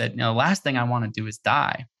 And I said, the last thing I want to do is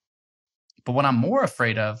die. But what I'm more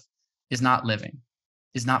afraid of is not living,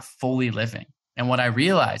 is not fully living. And what I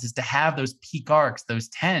realized is to have those peak arcs, those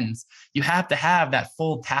 10s, you have to have that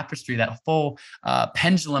full tapestry, that full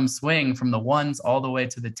pendulum swing from the 1s all the way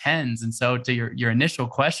to the 10s. And so to your initial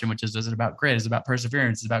question, which is it about grit? Is it about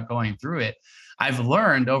perseverance? Is it about going through it? I've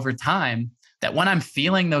learned over time that when I'm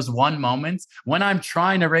feeling those 1 moments, when I'm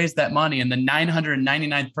trying to raise that money and the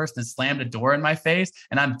 999th person has slammed a door in my face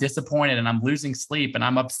and I'm disappointed and I'm losing sleep and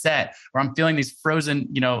I'm upset, or I'm feeling these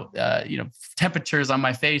frozen, temperatures on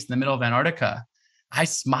my face in the middle of Antarctica, I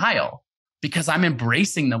smile because I'm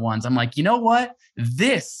embracing the 1s. I'm like, you know what?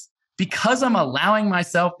 Because I'm allowing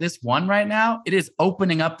myself this 1 right now, it is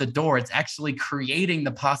opening up the door. It's actually creating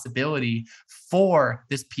the possibility for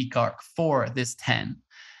this peak arc, for this 10.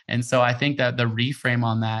 And so I think that the reframe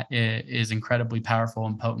on that is incredibly powerful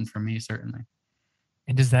and potent for me, certainly.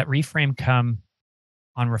 And does that reframe come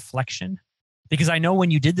on reflection? Because I know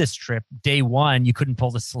when you did this trip, day 1, you couldn't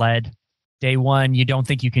pull the sled. Day 1, you don't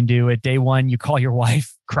think you can do it. Day 1, you call your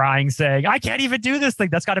wife crying, saying, I can't even do this thing.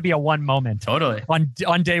 That's got to be a 1 moment. Totally.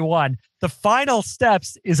 On day 1. The final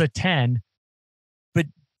steps is a 10. But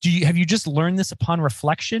have you just learned this upon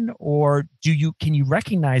reflection, or can you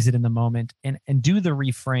recognize it in the moment and do the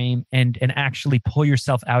reframe and actually pull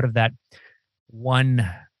yourself out of that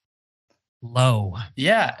 1 low?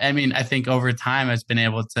 Yeah. I mean, I think over time I've been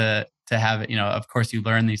able to have it, of course you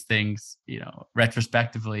learn these things,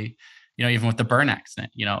 retrospectively, even with the burn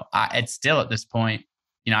accident, it's still at this point,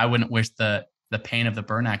 I wouldn't wish the the pain of the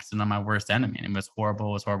burn accident on my worst enemy. And it was horrible.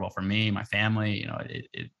 It was horrible for me, my family, you know,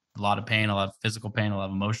 a lot of pain, a lot of physical pain, a lot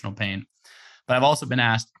of emotional pain. But I've also been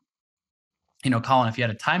asked, you know, Colin, if you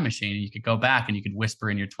had a time machine and you could go back and you could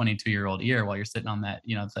whisper in your 22-year-old ear while you're sitting on that,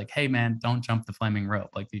 you know, it's like, hey man, don't jump the flaming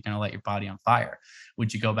rope. Like you're going to let your body on fire.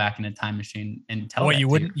 Would you go back in a time machine and tell Well, you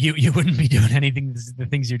wouldn't be doing anything, the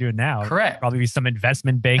things you're doing now. Correct. Probably be some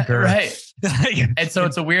investment banker. Right. And so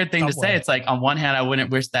it's a weird thing to say. It's like, on one hand, I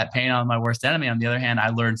wouldn't wish that pain on my worst enemy. On the other hand, I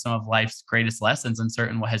learned some of life's greatest lessons, and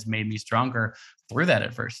certain what has made me stronger through that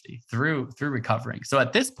adversity, through recovering. So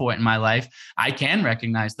at this point in my life, I can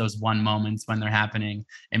recognize those one moments when they're happening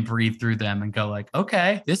and breathe through them and go like,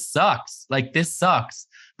 okay, this sucks. Like this sucks,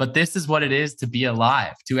 but this is what it is to be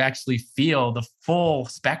alive, to actually feel the full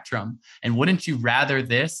spectrum. And wouldn't you rather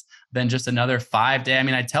this than just another 5 day? I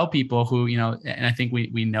mean, I tell people who, you know, and I think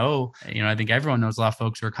we know, you know, I think everyone knows a lot of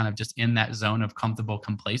folks who are kind of just in that zone of comfortable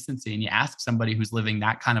complacency. And you ask somebody who's living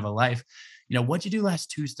that kind of a life, you know, what'd you do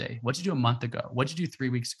last Tuesday? What'd you do a month ago? What'd you do 3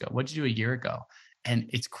 weeks ago? What'd you do a year ago? And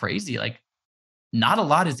it's crazy. Like not a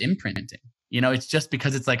lot is imprinting, you know, it's just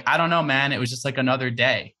because it's like, I don't know, man, it was just like another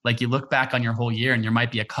day. Like you look back on your whole year and there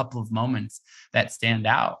might be a couple of moments that stand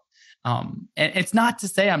out. And it's not to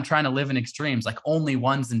say I'm trying to live in extremes, like only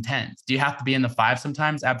 1s and 10s. Do you have to be in the 5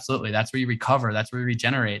 sometimes? Absolutely. That's where you recover. That's where you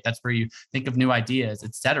regenerate. That's where you think of new ideas,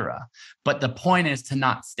 etc. But the point is to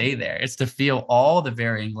not stay there. It's to feel all the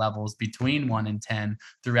varying levels between 1 and 10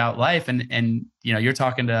 throughout life. And you know, you're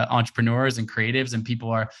talking to entrepreneurs and creatives, and people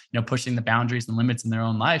are, you know, pushing the boundaries and limits in their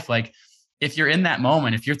own life. Like, if you're in that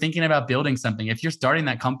moment, if you're thinking about building something, if you're starting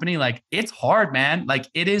that company, like it's hard, man. Like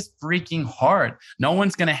it is freaking hard. No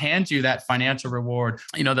one's going to hand you that financial reward,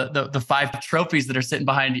 you know, the 5 trophies that are sitting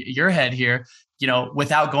behind your head here, you know,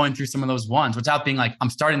 without going through some of those ones, without being like, I'm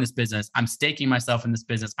starting this business, I'm staking myself in this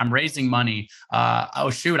business, I'm raising money. Oh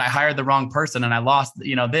shoot, I hired the wrong person and I lost,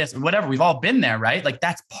 you know, this, whatever. We've all been there, right? Like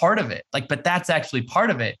that's part of it. Like, but that's actually part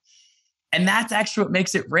of it. And that's actually what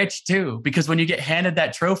makes it rich too, because when you get handed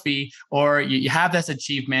that trophy or you have this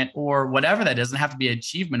achievement or whatever, that doesn't have to be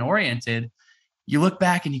achievement oriented, you look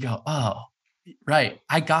back and you go, oh, right,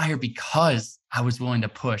 I got here because I was willing to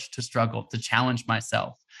push, to struggle, to challenge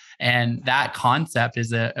myself. And that concept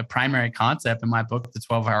is a primary concept in my book, The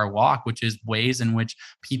 12-Hour Walk, which is ways in which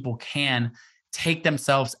people can take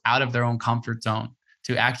themselves out of their own comfort zone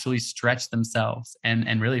to actually stretch themselves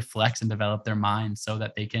and really flex and develop their minds so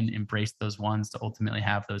that they can embrace those 1s to ultimately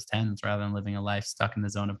have those 10s rather than living a life stuck in the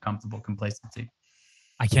zone of comfortable complacency.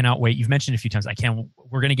 I cannot wait. You've mentioned a few times.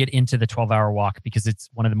 We're going to get into the 12-hour walk because it's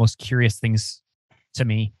one of the most curious things to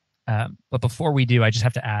me. But before we do, I just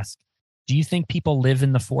have to ask, do you think people live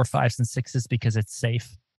in the 4, 5s, and 6s because it's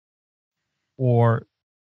safe? Or,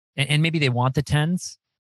 and maybe they want the 10s,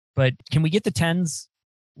 but can we get the 10s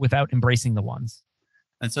without embracing the 1s?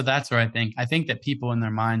 And so that's where I think that people in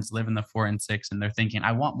their minds live in the 4 and 6 and they're thinking,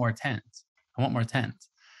 I want more 10s. I want more 10s.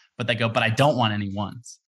 But they go, but I don't want any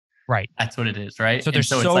 1s. Right. That's what it is, right? So they're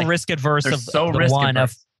so like, risk adverse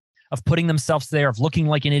of putting themselves there, of looking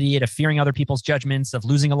like an idiot, of fearing other people's judgments, of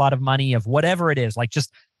losing a lot of money, of whatever it is, like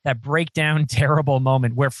just that breakdown, terrible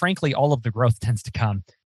moment where frankly, all of the growth tends to come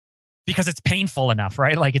because it's painful enough,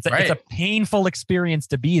 right? Like it's a painful experience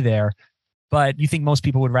to be there. But you think most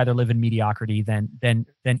people would rather live in mediocrity than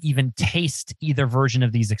even taste either version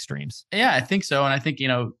of these extremes? Yeah, I think so. And I think, you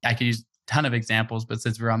know, I could use a ton of examples, but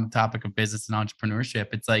since we're on the topic of business and entrepreneurship,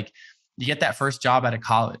 it's like you get that first job out of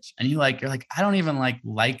college and you're like, I don't even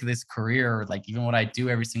like this career or like even what I do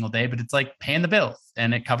every single day, but it's like paying the bills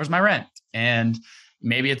and it covers my rent. And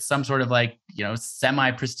maybe it's some sort of like, you know,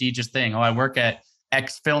 semi-prestigious thing. Oh, I work at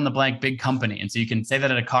X fill in the blank big company. And so you can say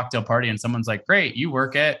that at a cocktail party and someone's like, great, you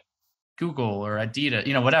work at Google or Adidas,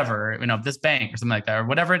 you know, whatever, you know, this bank or something like that, or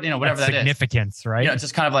whatever, you know, whatever that significance, is. Right? You know, it's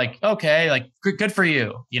just kind of like, okay, like good for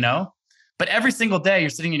you, you know, but every single day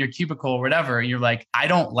you're sitting in your cubicle or whatever, and you're like, I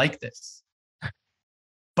don't like this.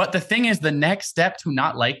 But the thing is, the next step to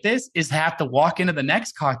not like this is have to walk into the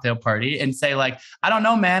next cocktail party and say like, I don't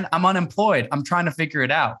know, man, I'm unemployed. I'm trying to figure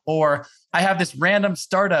it out. Or I have this random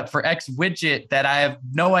startup for X widget that I have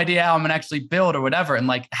no idea how I'm going to actually build or whatever. And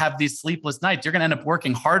like have these sleepless nights. You're going to end up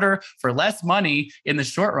working harder for less money in the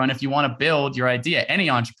short run if you want to build your idea. Any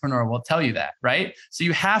entrepreneur will tell you that, right? So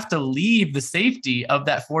you have to leave the safety of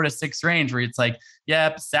that 4 to 6 range where it's like,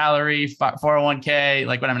 yep, salary, 401k,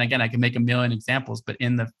 like what I mean, again, I can make a million examples, but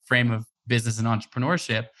in the frame of business and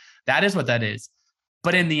entrepreneurship, that is what that is.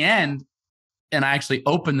 But in the end, and I actually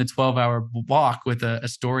opened the 12-hour walk with a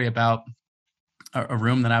story about a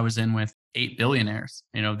room that I was in with 8 billionaires.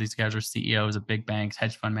 You know, these guys are CEOs of big banks,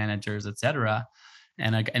 hedge fund managers, et cetera.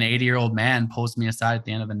 And an 80-year-old man pulls me aside at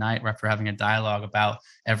the end of the night after having a dialogue about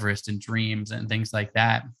Everest and dreams and things like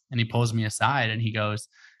that. And he pulls me aside and he goes,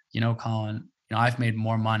 Colin, I've made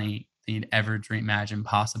more money than you'd ever imagine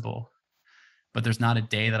possible. But there's not a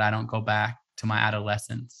day that I don't go back to my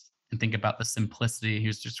adolescence and think about the simplicity. He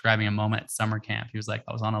was describing a moment at summer camp. He was like,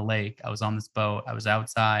 I was on a lake, I was on this boat, I was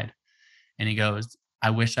outside. And he goes, I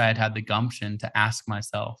wish I had had the gumption to ask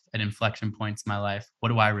myself at inflection points in my life, what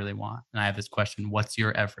do I really want? And I have this question, what's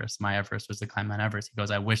your Everest? My Everest was to climb Mount Everest. He goes,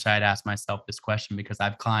 I wish I had asked myself this question because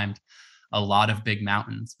I've climbed a lot of big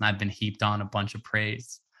mountains and I've been heaped on a bunch of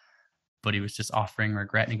praise. But he was just offering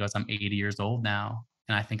regret. And he goes, I'm 80 years old now.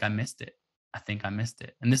 And I think I missed it.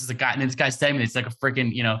 And this is a guy, and this guy's saying it's like a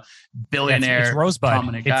freaking, billionaire. It's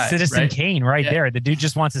Rosebud. It's guy, Citizen right? Kane right there. The dude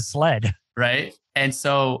just wants a sled. Right. And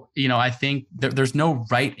so, I think there's no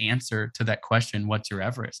right answer to that question. What's your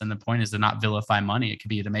Everest? And the point is to not vilify money. It could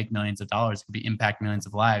be to make millions of dollars. It could be impact millions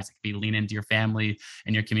of lives. It could be lean into your family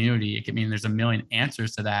and your community. It could mean there's a million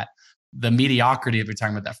answers to that. The mediocrity of you're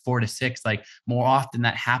talking about, that 4 to 6, like more often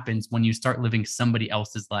that happens when you start living somebody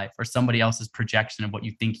else's life or somebody else's projection of what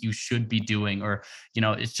you think you should be doing, or,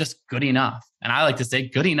 it's just good enough. And I like to say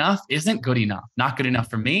good enough isn't good enough. Not good enough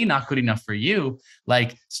for me, not good enough for you.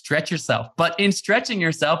 Like, stretch yourself. But in stretching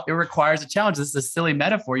yourself, it requires a challenge. This is a silly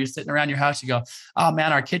metaphor. You're sitting around your house, you go, oh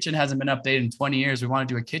man, our kitchen hasn't been updated in 20 years. We want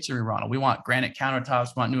to do a kitchen remodel. We want granite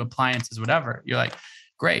countertops, we want new appliances, whatever. You're like,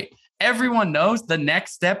 great. Everyone knows the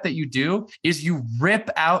next step that you do is you rip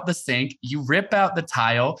out the sink, you rip out the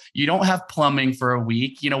tile, you don't have plumbing for a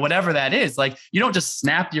week, whatever that is. Like, you don't just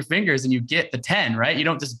snap your fingers and you get the 10, right? You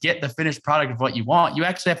don't just get the finished product of what you want. You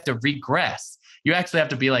actually have to regress. You actually have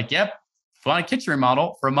to be like, yep, if you want a kitchen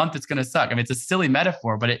remodel for a month, it's going to suck. I mean, it's a silly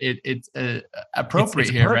metaphor, but it's appropriate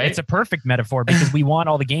here, right? It's a perfect metaphor because we want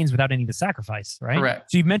all the gains without any of the sacrifice, right? Correct.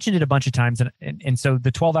 So you've mentioned it a bunch of times. And so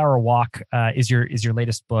the 12-hour walk is your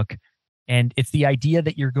latest book. And it's the idea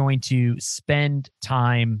that you're going to spend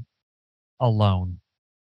time alone.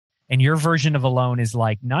 And your version of alone is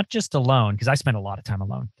like, not just alone, because I spend a lot of time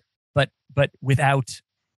alone, but without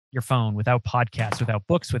your phone, without podcasts, without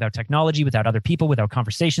books, without technology, without other people, without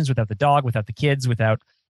conversations, without the dog, without the kids, without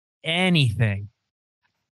anything.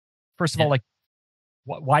 First of all, like,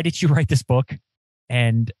 why did you write this book?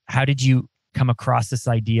 And how did you come across this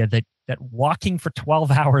idea that walking for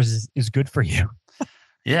 12 hours is good for you?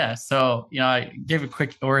 Yeah. So, I gave a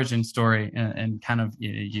quick origin story and kind of,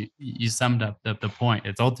 you summed up the point.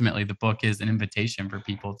 It's ultimately, the book is an invitation for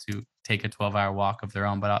people to take a 12-hour walk of their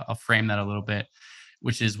own, but I'll frame that a little bit,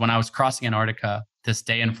 which is when I was crossing Antarctica, to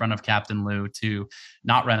stay in front of Captain Lou, to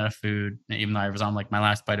not run out of food, even though I was on like my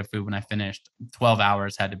last bite of food when I finished. 12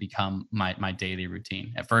 hours had to become my daily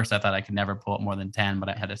routine. At first, I thought I could never pull up more than 10, but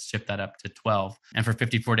I had to shift that up to 12. And for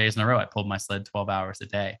 54 days in a row, I pulled my sled 12 hours a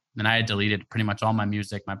day. And I had deleted pretty much all my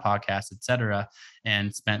music, my podcasts, etc.,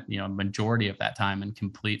 and spent majority of that time in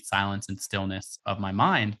complete silence and stillness of my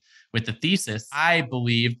mind. With the thesis, I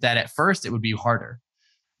believed that at first it would be harder.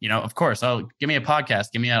 Of course, give me a podcast,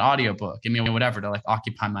 give me an audiobook, give me whatever to like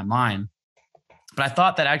occupy my mind. But I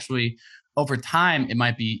thought that actually over time, it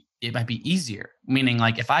might be easier. Meaning,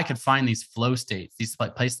 like, if I could find these flow states, these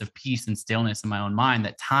places of peace and stillness in my own mind,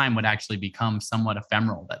 that time would actually become somewhat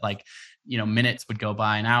ephemeral, that like, minutes would go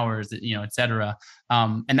by and hours, et cetera.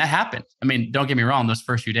 And that happened. I mean, don't get me wrong. Those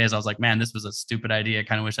first few days, I was like, man, this was a stupid idea. I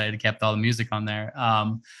kind of wish I had kept all the music on there.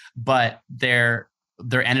 But there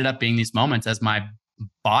ended up being these moments as my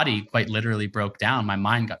body quite literally broke down. My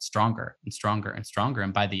mind got stronger and stronger and stronger.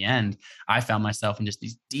 And by the end, I found myself in just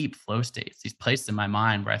these deep flow states, these places in my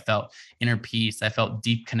mind where I felt inner peace. I felt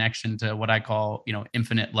deep connection to what I call,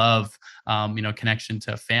 infinite love, connection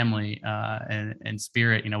to family and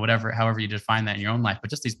spirit, however you define that in your own life, but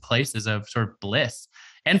just these places of sort of bliss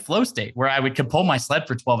and flow state where I could pull my sled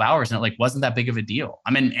for 12 hours and it like wasn't that big of a deal.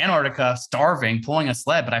 I'm in Antarctica starving, pulling a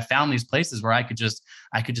sled, but I found these places where I could just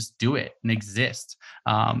do it and exist.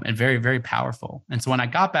 And very, very powerful. And so when I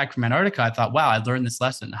got back from Antarctica, I thought, wow, I learned this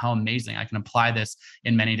lesson. How amazing. I can apply this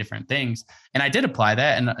in many different things. And I did apply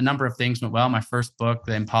that, and a number of things went well. My first book,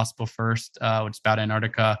 The Impossible First, which is about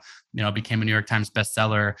Antarctica, became a New York Times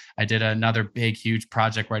bestseller. I did another big, huge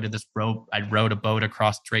project where I did this rope. I rowed a boat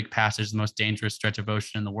across Drake Passage, the most dangerous stretch of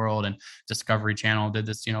ocean in the world. And Discovery Channel did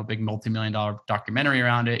this, big multi-million-dollar documentary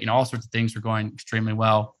around it. All sorts of things were going extremely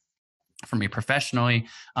well for me professionally.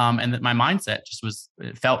 And that my mindset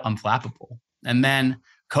it felt unflappable. And then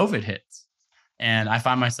COVID hits. And I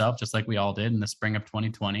find myself, just like we all did in the spring of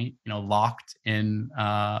 2020, locked in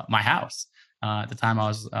my house. At the time, I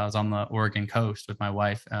was on the Oregon coast with my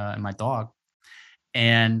wife and my dog.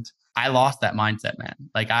 And I lost that mindset, man.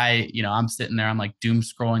 Like I'm sitting there, I'm like doom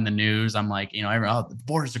scrolling the news. I'm like, the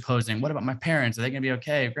borders are closing. What about my parents? Are they going to be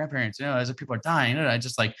okay? Grandparents, as if people are dying. I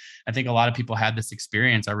think a lot of people had this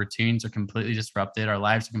experience. Our routines are completely disrupted. Our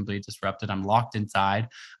lives are completely disrupted. I'm locked inside.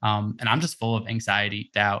 And I'm just full of anxiety,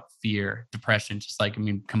 doubt, fear, depression,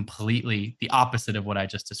 completely the opposite of what I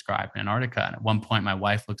just described in Antarctica. And at one point, my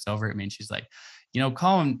wife looks over at me and she's like,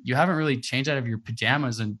 Colin, you haven't really changed out of your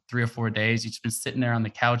pajamas in 3 or 4 days. You've just been sitting there on the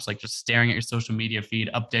couch, like just staring at your social media feed,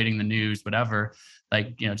 updating the news, whatever.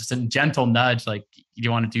 Like, just a gentle nudge, like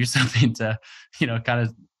you want to do something to,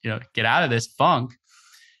 get out of this funk.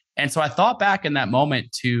 And so I thought back in that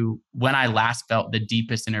moment to when I last felt the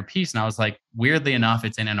deepest inner peace. And I was like, weirdly enough,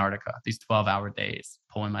 it's in Antarctica, these 12-hour days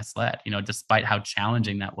pulling my sled, despite how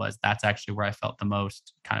challenging that was, that's actually where I felt the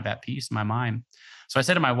most kind of at peace in my mind. So I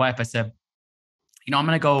said to my wife, I said, I'm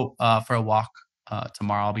going to go for a walk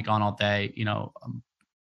tomorrow. I'll be gone all day.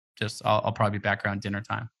 I'll probably be back around dinner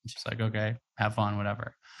time. And she's like, okay, have fun,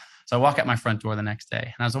 whatever. So I walk out my front door the next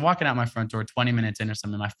day. And as I'm walking out my front door, 20 minutes in or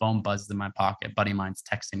something, my phone buzzes in my pocket. A buddy of mine's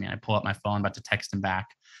texting me. I pull up my phone, about to text him back.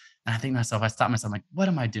 And I stop myself, like, what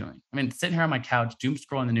am I doing? Sitting here on my couch, doom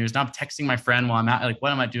scrolling the news. Now I'm texting my friend while I'm out. Like,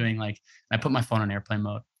 what am I doing? Like, and I put my phone on airplane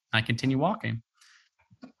mode. And I continue walking.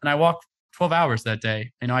 And I walk 12 hours that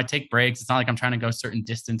day. I take breaks. It's not like I'm trying to go a certain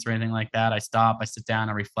distance or anything like that. I stop, I sit down,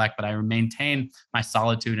 I reflect, but I maintain my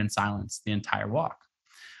solitude and silence the entire walk.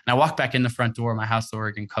 And I walk back in the front door of my house, the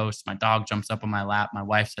Oregon coast. My dog jumps up on my lap. My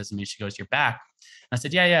wife says to me, she goes, "You're back." And I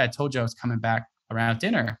said, yeah, I told you I was coming back around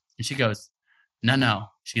dinner. And she goes, no.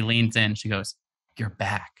 She leans in. She goes, "You're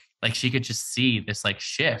back." Like she could just see this like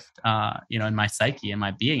shift, in my psyche and my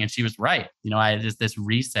being. And she was right. I had this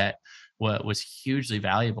reset was hugely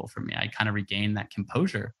valuable for me. I kind of regained that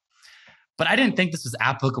composure. But I didn't think this was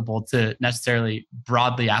applicable to necessarily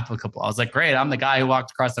broadly applicable. I was like, great, I'm the guy who walked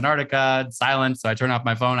across Antarctica in silence. So I turn off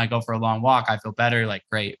my phone, I go for a long walk, I feel better, like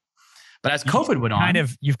great. But as COVID went on,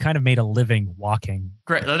 you've kind of made a living walking.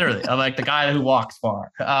 Great, literally. I'm like the guy who walks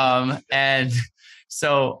far. And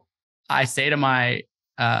so I say to my,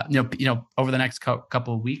 over the next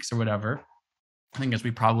couple of weeks or whatever, I think as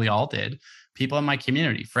we probably all did, people in my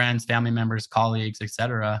community, friends, family members, colleagues,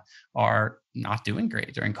 etc., are not doing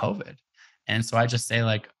great during COVID. And so I just say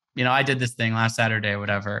like, I did this thing last Saturday or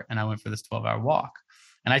whatever, and I went for this 12-hour walk.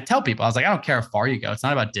 And I tell people, I was like, I don't care how far you go. It's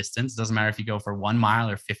not about distance. It doesn't matter if you go for 1 mile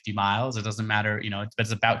or 50 miles. It doesn't matter,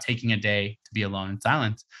 it's about taking a day to be alone in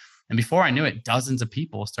silence. And before I knew it, dozens of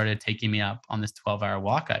people started taking me up on this 12-hour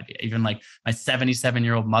walk idea. Even like my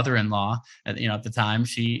 77-year-old mother-in-law, at the time,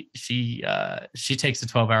 she takes a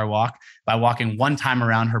 12-hour walk by walking one time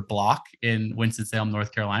around her block in Winston-Salem,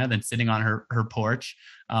 North Carolina, then sitting on her porch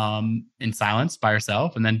in silence by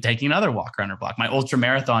herself, and then taking another walk around her block. My ultra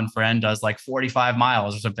marathon friend does like 45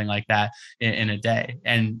 miles or something like that in a day.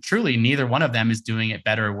 And truly, neither one of them is doing it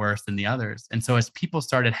better or worse than the others. And so as people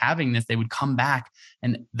started having this, they would come back,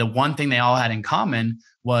 and the one thing they all had in common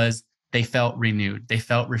was they felt renewed. They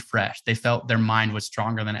felt refreshed. They felt their mind was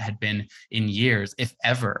stronger than it had been in years, if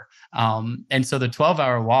ever. And so the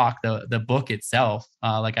 12-hour walk, the book itself,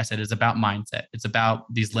 like I said, is about mindset. It's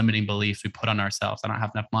about these limiting beliefs we put on ourselves. I don't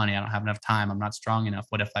have enough money. I don't have enough time. I'm not strong enough.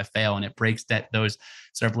 What if I fail? And it breaks those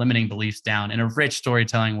sort of limiting beliefs down in a rich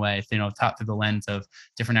storytelling way, taught through the lens of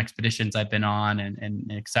different expeditions I've been on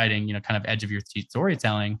and exciting, kind of edge of your seat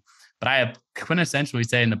storytelling. But I quintessentially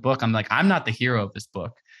say in the book, I'm like, I'm not the hero of this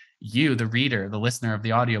book. You, the reader, the listener of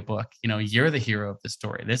the audiobook, you're the hero of the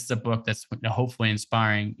story. This is a book that's hopefully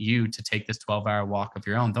inspiring you to take this 12-hour walk of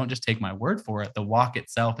your own. Don't just take my word for it. The walk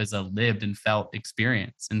itself is a lived and felt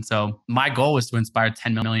experience. And so my goal was to inspire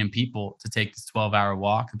 10 million people to take this 12-hour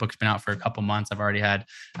walk. The book's been out for a couple months. I've already had,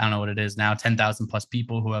 I don't know what it is now, 10,000 plus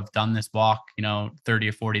people who have done this walk, 30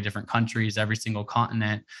 or 40 different countries, every single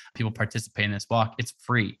continent. People participate in this walk. It's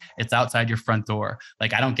free. It's outside your front door.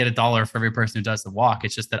 Like, I don't get $1 for every person who does the walk.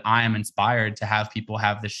 It's just that I am inspired to have people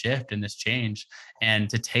have this shift and this change, and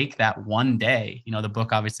to take that one day. The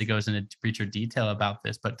book obviously goes into greater detail about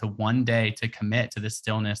this, but to one day to commit to this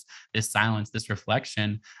stillness, this silence, this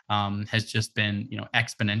reflection has just been,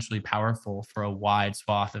 exponentially powerful for a wide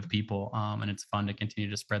swath of people. And it's fun to continue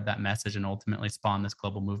to spread that message and ultimately spawn this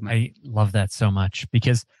global movement. I love that so much,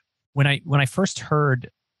 because when I first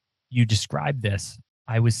heard you describe this,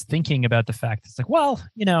 I was thinking about the fact it's like, well,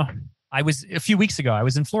 a few weeks ago, I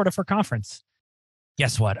was in Florida for a conference.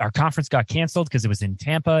 Guess what? Our conference got canceled because it was in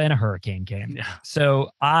Tampa and a hurricane came. Yeah. So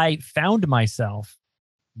I found myself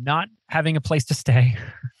not having a place to stay,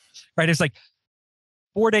 right? It's like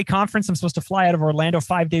 4-day conference. I'm supposed to fly out of Orlando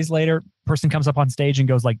 5 days later. Person comes up on stage and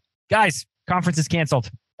goes like, guys, conference is canceled.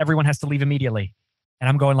 Everyone has to leave immediately. And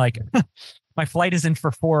I'm going like, my flight isn't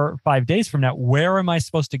for 4 or 5 days from now. Where am I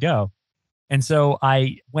supposed to go? And so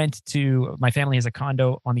I went to, my family has a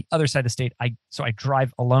condo on the other side of the state. So I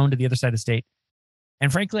drive alone to the other side of the state.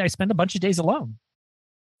 And frankly, I spend a bunch of days alone.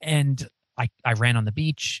 And I ran on the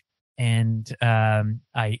beach, and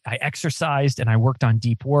I exercised, and I worked on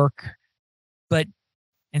deep work.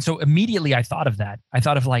 And so immediately I thought of that. I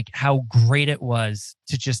thought of like how great it was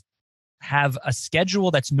to just have a schedule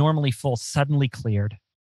that's normally full suddenly cleared,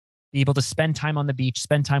 be able to spend time on the beach,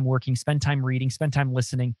 spend time working, spend time reading, spend time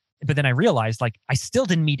listening. But then I realized like I still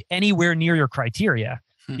didn't meet anywhere near your criteria,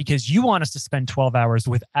 because you want us to spend 12 hours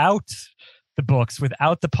without the books,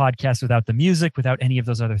 without the podcast, without the music, without any of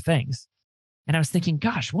those other things. And I was thinking,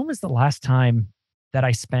 gosh, when was the last time that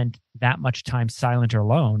I spent that much time silent or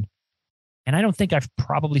alone? And I don't think I've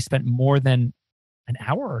probably spent more than an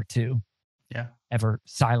hour or two ever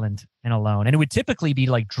silent and alone. And it would typically be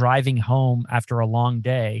like driving home after a long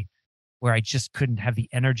day where I just couldn't have the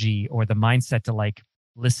energy or the mindset to like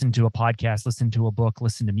listen to a podcast, listen to a book,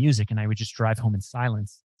 listen to music. And I would just drive home in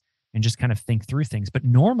silence and just kind of think through things. But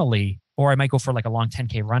normally, or I might go for like a long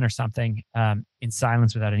 10K run or something in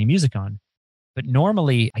silence without any music on. But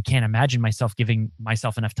normally I can't imagine myself giving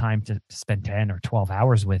myself enough time to spend 10 or 12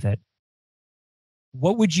 hours with it.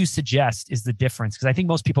 What would you suggest is the difference? Because I think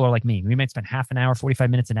most people are like me. We might spend half an hour, 45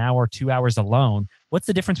 minutes, an hour, 2 hours alone. What's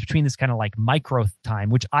the difference between this kind of like micro time,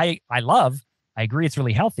 which I love, I agree it's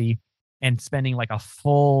really healthy, and spending like a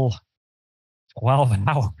full 12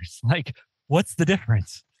 hours? Like, what's the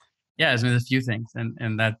difference? Yeah, there's a few things,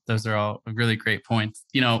 and those are all really great points.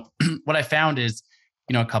 What I found is,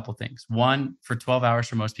 a couple things. One, for 12 hours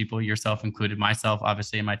for most people, yourself included, myself,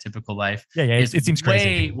 obviously in my typical life. Yeah, it seems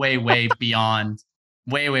crazy. Way beyond,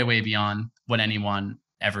 way beyond what anyone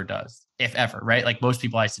ever does, if ever, right? Like most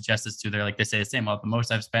people I suggest this to, they say the same. Well, the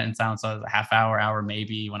most I've spent in silence was a half hour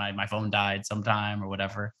maybe when my phone died sometime or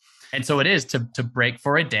whatever. And so it is to break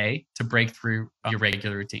for a day, to break through your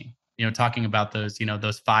regular routine. Talking about those,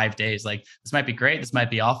 those 5 days, like this might be great, this might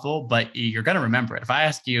be awful, but you're going to remember it. If I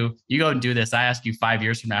ask you, you go and do this, I ask you 5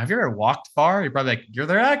 years from now, have you ever walked far? You're probably like, you're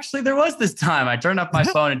there. Actually, there was this time I turned up my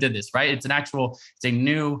phone and did this, right? It's a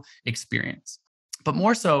new experience. But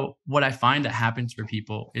more so, what I find that happens for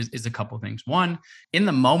people is a couple of things. One, in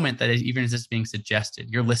the moment that even as this being suggested,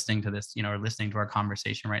 you're listening to this, or listening to our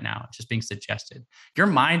conversation right now, it's just being suggested. Your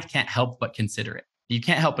mind can't help but consider it. You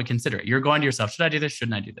can't help but consider it. You're going to yourself, should I do this?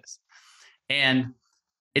 Shouldn't I do this? And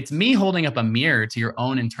it's me holding up a mirror to your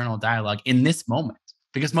own internal dialogue in this moment,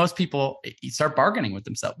 because most people start bargaining with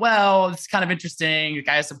themselves. Well, it's kind of interesting. The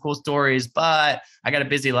guy has some cool stories, but I got a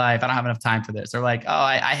busy life. I don't have enough time for this. Or like, oh,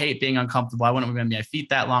 I hate being uncomfortable. I wouldn't be on my feet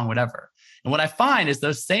that long, whatever. And what I find is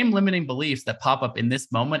those same limiting beliefs that pop up in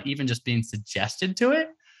this moment, even just being suggested to it,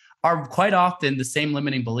 are quite often the same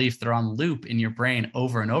limiting beliefs that are on loop in your brain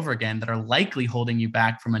over and over again that are likely holding you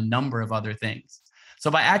back from a number of other things. So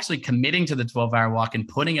by actually committing to the 12-hour walk and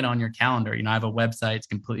putting it on your calendar, I have a website, it's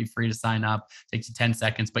completely free to sign up, it takes you 10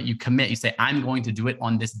 seconds, but you commit, you say, I'm going to do it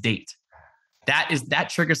on this date. That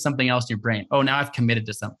triggers something else in your brain. Oh, now I've committed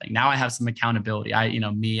to something. Now I have some accountability. I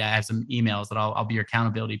have some emails that I'll be your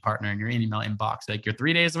accountability partner in your email inbox. Like you're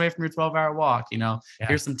 3 days away from your 12-hour walk,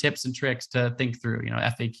 here's some tips and tricks to think through,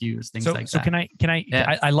 FAQs, things like that. So can I,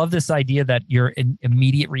 yeah. I love this idea that your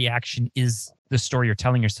immediate reaction is the story you're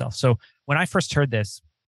telling yourself. So when I first heard this,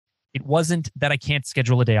 it wasn't that I can't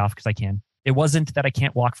schedule a day off because I can. It wasn't that I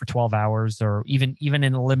can't walk for 12 hours or even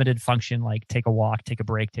in a limited function, like take a walk, take a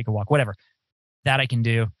break, take a walk, whatever. That I can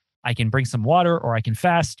do. I can bring some water, or I can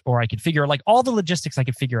fast, or I can figure like all the logistics I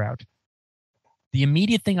could figure out. The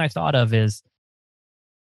immediate thing I thought of is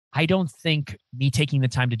I don't think me taking the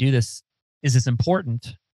time to do this is as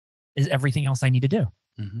important as everything else I need to do.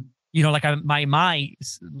 Mm-hmm. Like my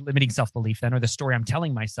limiting self-belief then, or the story I'm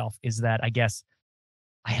telling myself is that I guess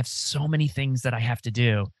I have so many things that I have to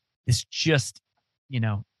do. It's just,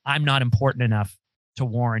 I'm not important enough to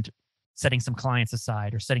warrant setting some clients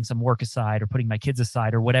aside or setting some work aside or putting my kids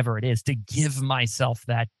aside or whatever it is to give myself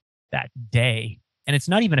that day. And it's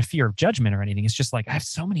not even a fear of judgment or anything. It's just like, I have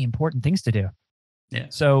so many important things to do. Yeah.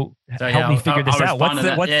 So help me figure this out. What's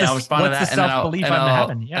the self-belief I'm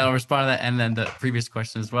having? Yeah. I'll respond to that. And then the previous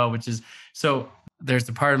question as well, which is, so there's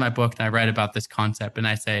the part of my book that I write about this concept. And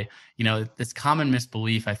I say, this common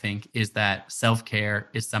misbelief, I think, is that self-care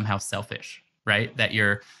is somehow selfish, right? That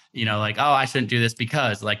you're, like, oh, I shouldn't do this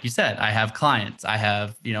because, like you said, I have clients, I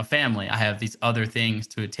have, family, I have these other things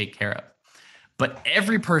to take care of. But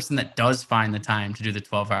every person that does find the time to do the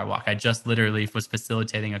 12-hour walk, I just literally was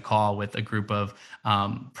facilitating a call with a group of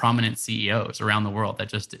prominent CEOs around the world that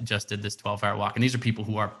just did this 12-hour walk. And these are people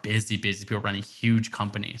who are busy people running huge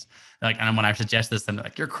companies. Like, and when I suggest this, they're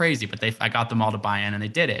like, you're crazy, but I got them all to buy in and they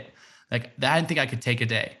did it. Like, I didn't think I could take a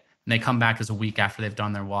day. And they come back as a week after they've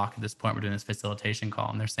done their walk. At this point, we're doing this facilitation call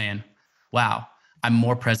and they're saying, wow, I'm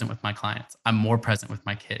more present with my clients. I'm more present with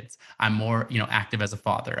my kids. I'm more, active as a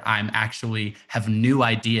father. I'm actually have new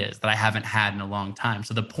ideas that I haven't had in a long time.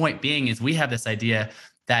 So the point being is we have this idea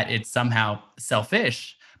that it's somehow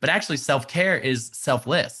selfish, but actually self-care is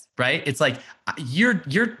selfless, right? It's like you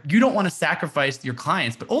don't want to sacrifice your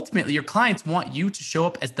clients, but ultimately your clients want you to show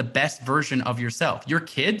up as the best version of yourself. Your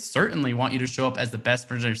kids certainly want you to show up as the best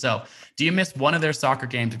version of yourself. Do you miss one of their soccer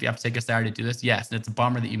games if you have to take a Saturday to do this? Yes. And it's a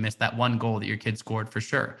bummer that you missed that one goal that your kid scored for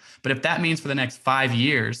sure. But if that means for the next 5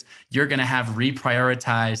 years, you're going to have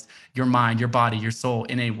reprioritized your mind, your body, your soul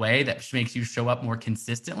in a way that makes you show up more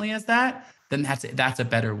consistently as that, then that's a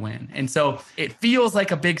better win. And so it feels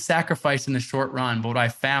like a big sacrifice in the short run. But what I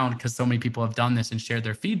found, because so many people have done this and shared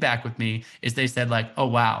their feedback with me, is they said like, oh,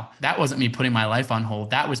 wow, that wasn't me putting my life on hold.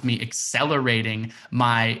 That was me accelerating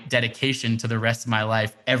my dedication to the rest of my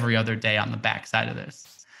life every other day on the backside of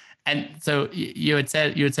this. And so you had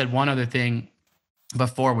said one other thing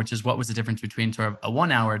before, which is what was the difference between sort of a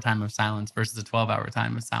 1 hour time of silence versus a 12-hour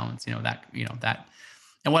time of silence, that.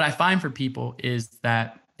 And what I find for people is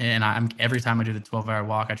that, and every time I do the 12-hour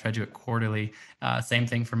walk, I try to do it quarterly. Same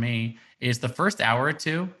thing for me is the first hour or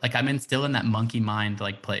two, like I'm still in that monkey mind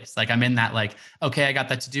like place. Like I'm in that like, okay, I got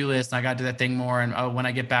that to-do list and I got to do that thing more. And oh, when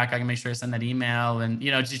I get back, I can make sure I send that email and,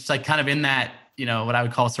 just like kind of in that, what I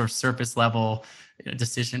would call sort of surface level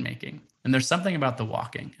decision-making. And there's something about the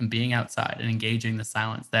walking and being outside and engaging the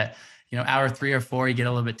silence that, hour 3 or 4, you get a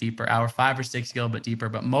little bit deeper. Hour 5 or 6, you get a little bit deeper.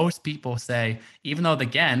 But most people say, even though,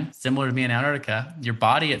 again, similar to me in Antarctica, your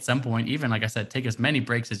body at some point, even like I said, take as many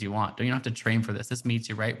breaks as you want. You don't have to train for this. This meets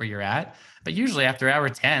you right where you're at. But usually after hour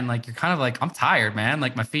 10, like you're kind of like, I'm tired, man.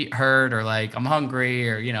 Like my feet hurt or like I'm hungry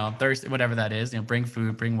or, I'm thirsty, whatever that is. Bring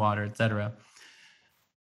food, bring water, etc.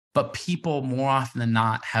 But people more often than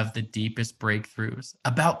not have the deepest breakthroughs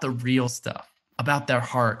about the real stuff, about their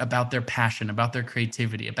heart, about their passion, about their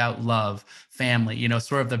creativity, about love, family,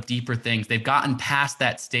 sort of the deeper things. They've gotten past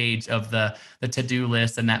that stage of the to-do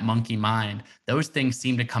list and that monkey mind. Those things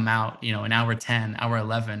seem to come out, in hour 10, hour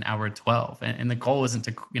 11, hour 12. And the goal isn't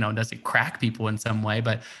to, does it crack people in some way,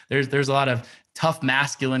 but there's a lot of tough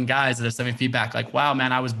masculine guys that are sending feedback like, wow,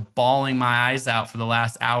 man, I was bawling my eyes out for the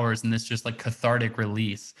last hours and this just like cathartic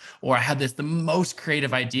release. Or I had the most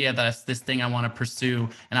creative idea that's this thing I want to pursue.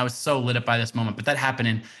 And I was so lit up by this moment. But that happened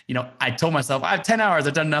in, I told myself, I have 10 hours,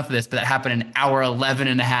 I've done enough of this, but that happened in hour 11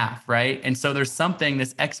 and a half, right? And so there's something,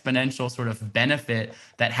 this exponential sort of benefit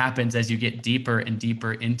that happens as you get deeper and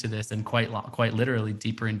deeper into this and quite literally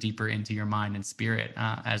deeper and deeper into your mind and spirit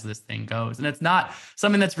as this thing goes. And it's not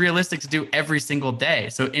something that's realistic to do every single day.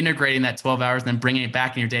 So integrating that 12 hours and then bringing it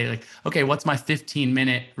back in your day, like, okay, what's my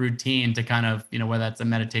 15-minute routine to kind of, whether that's a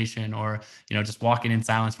meditation or, just walking in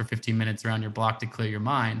silence for 15 minutes around your block to clear your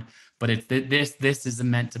mind. But it's this is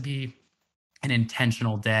meant to be an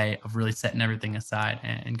intentional day of really setting everything aside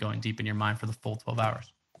and going deep in your mind for the full 12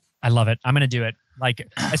 hours. I love it. I'm going to do it. Like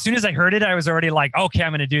as soon as I heard it, I was already like, okay,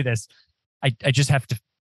 I'm going to do this. I just have to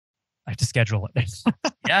schedule it.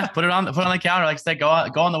 Yeah. Put it on the calendar. Like I said, go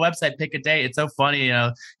on the website, pick a date. It's so funny.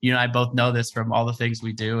 You and I both know this from all the things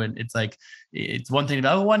we do. And it's like, it's one thing to be,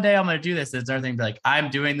 oh, one day I'm going to do this. It's another thing to be like, I'm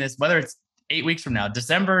doing this, whether it's 8 weeks from now,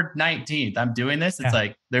 December 19th, I'm doing this. It's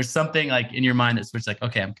like, there's something like in your mind that's which like,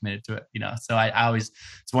 okay, I'm committed to it. So I always,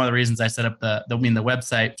 it's one of the reasons I set up the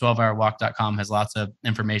website, 12hourwalk.com has lots of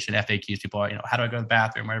information, FAQs, people are, how do I go to the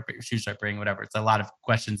bathroom? Where to put your shoes, start bringing, whatever. It's a lot of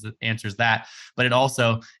questions that answers that, but it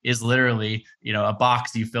also is literally, a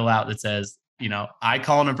box you fill out that says, I,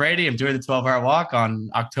 Colin O'Brady, I'm doing the 12-hour walk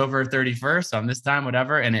on October 31st on this time,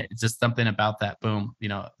 whatever. And it's just something about that, boom,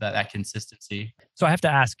 that consistency. So I have to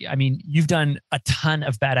ask, I mean, you've done a ton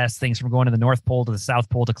of badass things from going to the North Pole to the South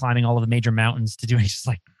Pole to climbing all of the major mountains to doing just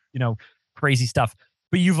like, crazy stuff.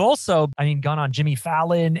 But you've also, gone on Jimmy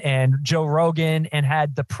Fallon and Joe Rogan and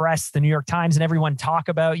had the press, the New York Times and everyone talk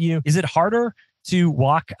about you. Is it harder to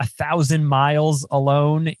walk 1,000 miles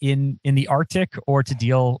alone in the Arctic or to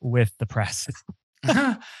deal with the press?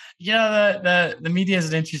 The media is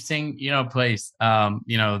an interesting, place.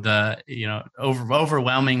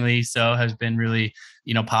 Overwhelmingly so has been really,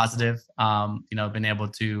 positive. Been able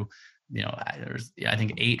to there's, I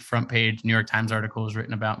think 8 front page New York Times articles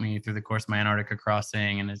written about me through the course of my Antarctica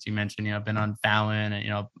crossing. And as you mentioned, I've been on Fallon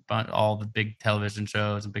and, all the big television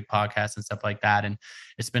shows and big podcasts and stuff like that. And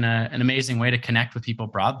it's been an amazing way to connect with people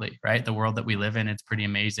broadly, right? The world that we live in, it's pretty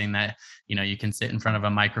amazing that, you can sit in front of a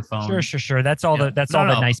microphone. Sure. That's all the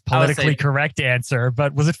nice politically correct answer,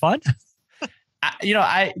 but was it fun? For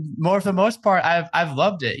the most part, I've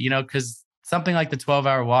loved it, because something like the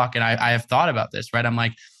 12-hour walk, and I have thought about this, right? I'm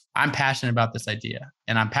like, I'm passionate about this idea,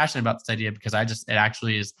 and I'm passionate about this idea because it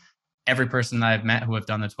actually is every person that I've met who have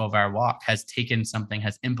done the 12-hour walk has taken something,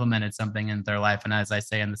 has implemented something in their life. And as I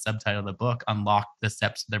say in the subtitle of the book, unlock the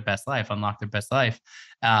steps to their best life, unlock their best life.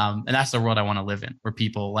 And that's the world I want to live in, where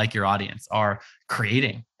people like your audience are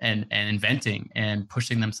creating and inventing and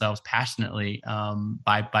pushing themselves passionately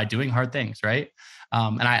by doing hard things, right?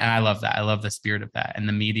 And I love that. I love the spirit of that. And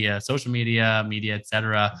the media, social media, et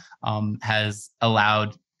cetera, has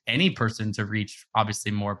allowed any person to reach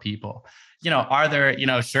obviously more people. Are there,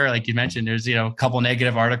 sure, like you mentioned, there's, a couple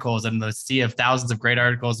negative articles, and the sea of thousands of great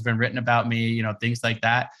articles have been written about me, things like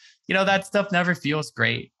that. That stuff never feels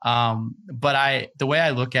great. But the way I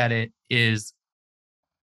look at it is,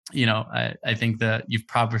 I think that you're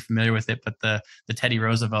probably familiar with it, but the Teddy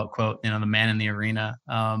Roosevelt quote, the man in the arena,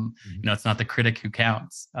 it's not the critic who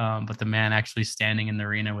counts, but the man actually standing in the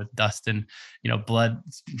arena with dust and, blood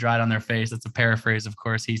dried on their face. That's a paraphrase, of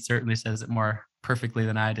course. He certainly says it more perfectly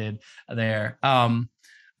than I did there.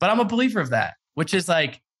 But I'm a believer of that, which is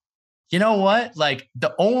like, you know what? Like,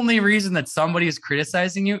 the only reason that somebody is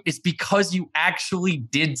criticizing you is because you actually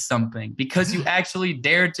did something, because you actually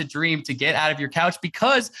dared to dream, to get out of your couch,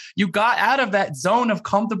 because you got out of that zone of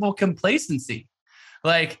comfortable complacency.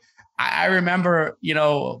 Like, I remember,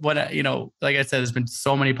 when, like I said, there's been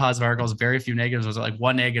so many positive articles, very few negatives. It was like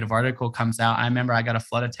one negative article comes out. I remember I got a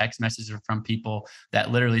flood of text messages from people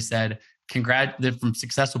that literally said, from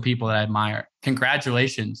successful people that I admire,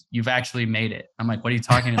 congratulations, you've actually made it. I'm like, what are you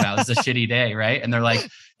talking about? It's a shitty day, right? And they're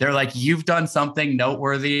like, you've done something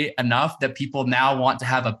noteworthy enough that people now want to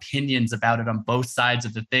have opinions about it on both sides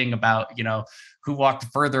of the thing about, who walked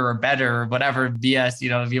further or better or whatever BS,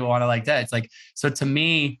 if you want to like that. It's like, so to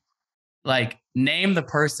me, like, name the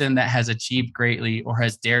person that has achieved greatly or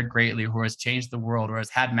has dared greatly or has changed the world or has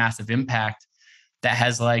had massive impact, that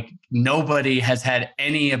has, like, nobody has had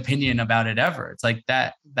any opinion about it ever. It's like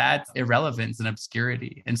that's irrelevance and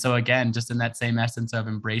obscurity. And so again, just in that same essence of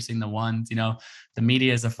embracing the ones, the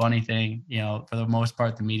media is a funny thing. For the most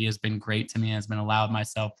part, the media has been great to me, has been allowed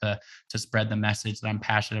myself to spread the message that I'm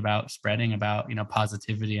passionate about spreading, about,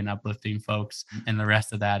 positivity and uplifting folks. And the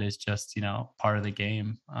rest of that is just, part of the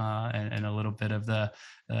game, and a little bit of the,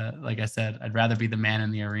 like I said, I'd rather be the man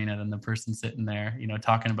in the arena than the person sitting there,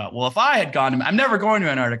 talking about, well, if I had gone, I'm never going to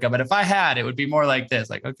Antarctica, but if I had, it would be more like this.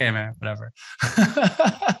 Like, okay, man, whatever.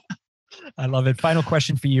 I love it. Final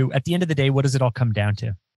question for you. At the end of the day, what does it all come down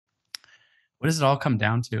to? What does it all come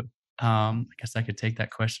down to? I guess I could take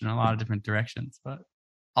that question in a lot of different directions, but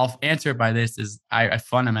I'll answer it by this: is I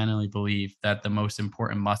fundamentally believe that the most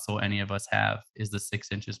important muscle any of us have is the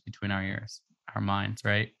 6 inches between our ears, our minds,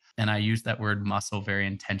 right? And I use that word muscle very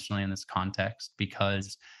intentionally in this context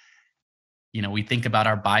because, we think about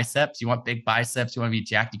our biceps. You want big biceps, you want to be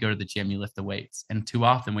jacked, you go to the gym, you lift the weights. And too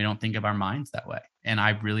often we don't think of our minds that way. And I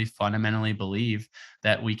really fundamentally believe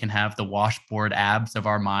that we can have the washboard abs of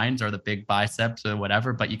our minds or the big biceps or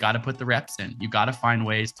whatever, but you got to put the reps in. You got to find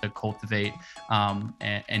ways to cultivate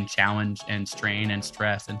and challenge and strain and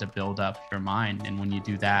stress and to build up your mind. And when you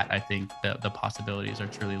do that, I think the possibilities are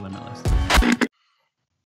truly limitless.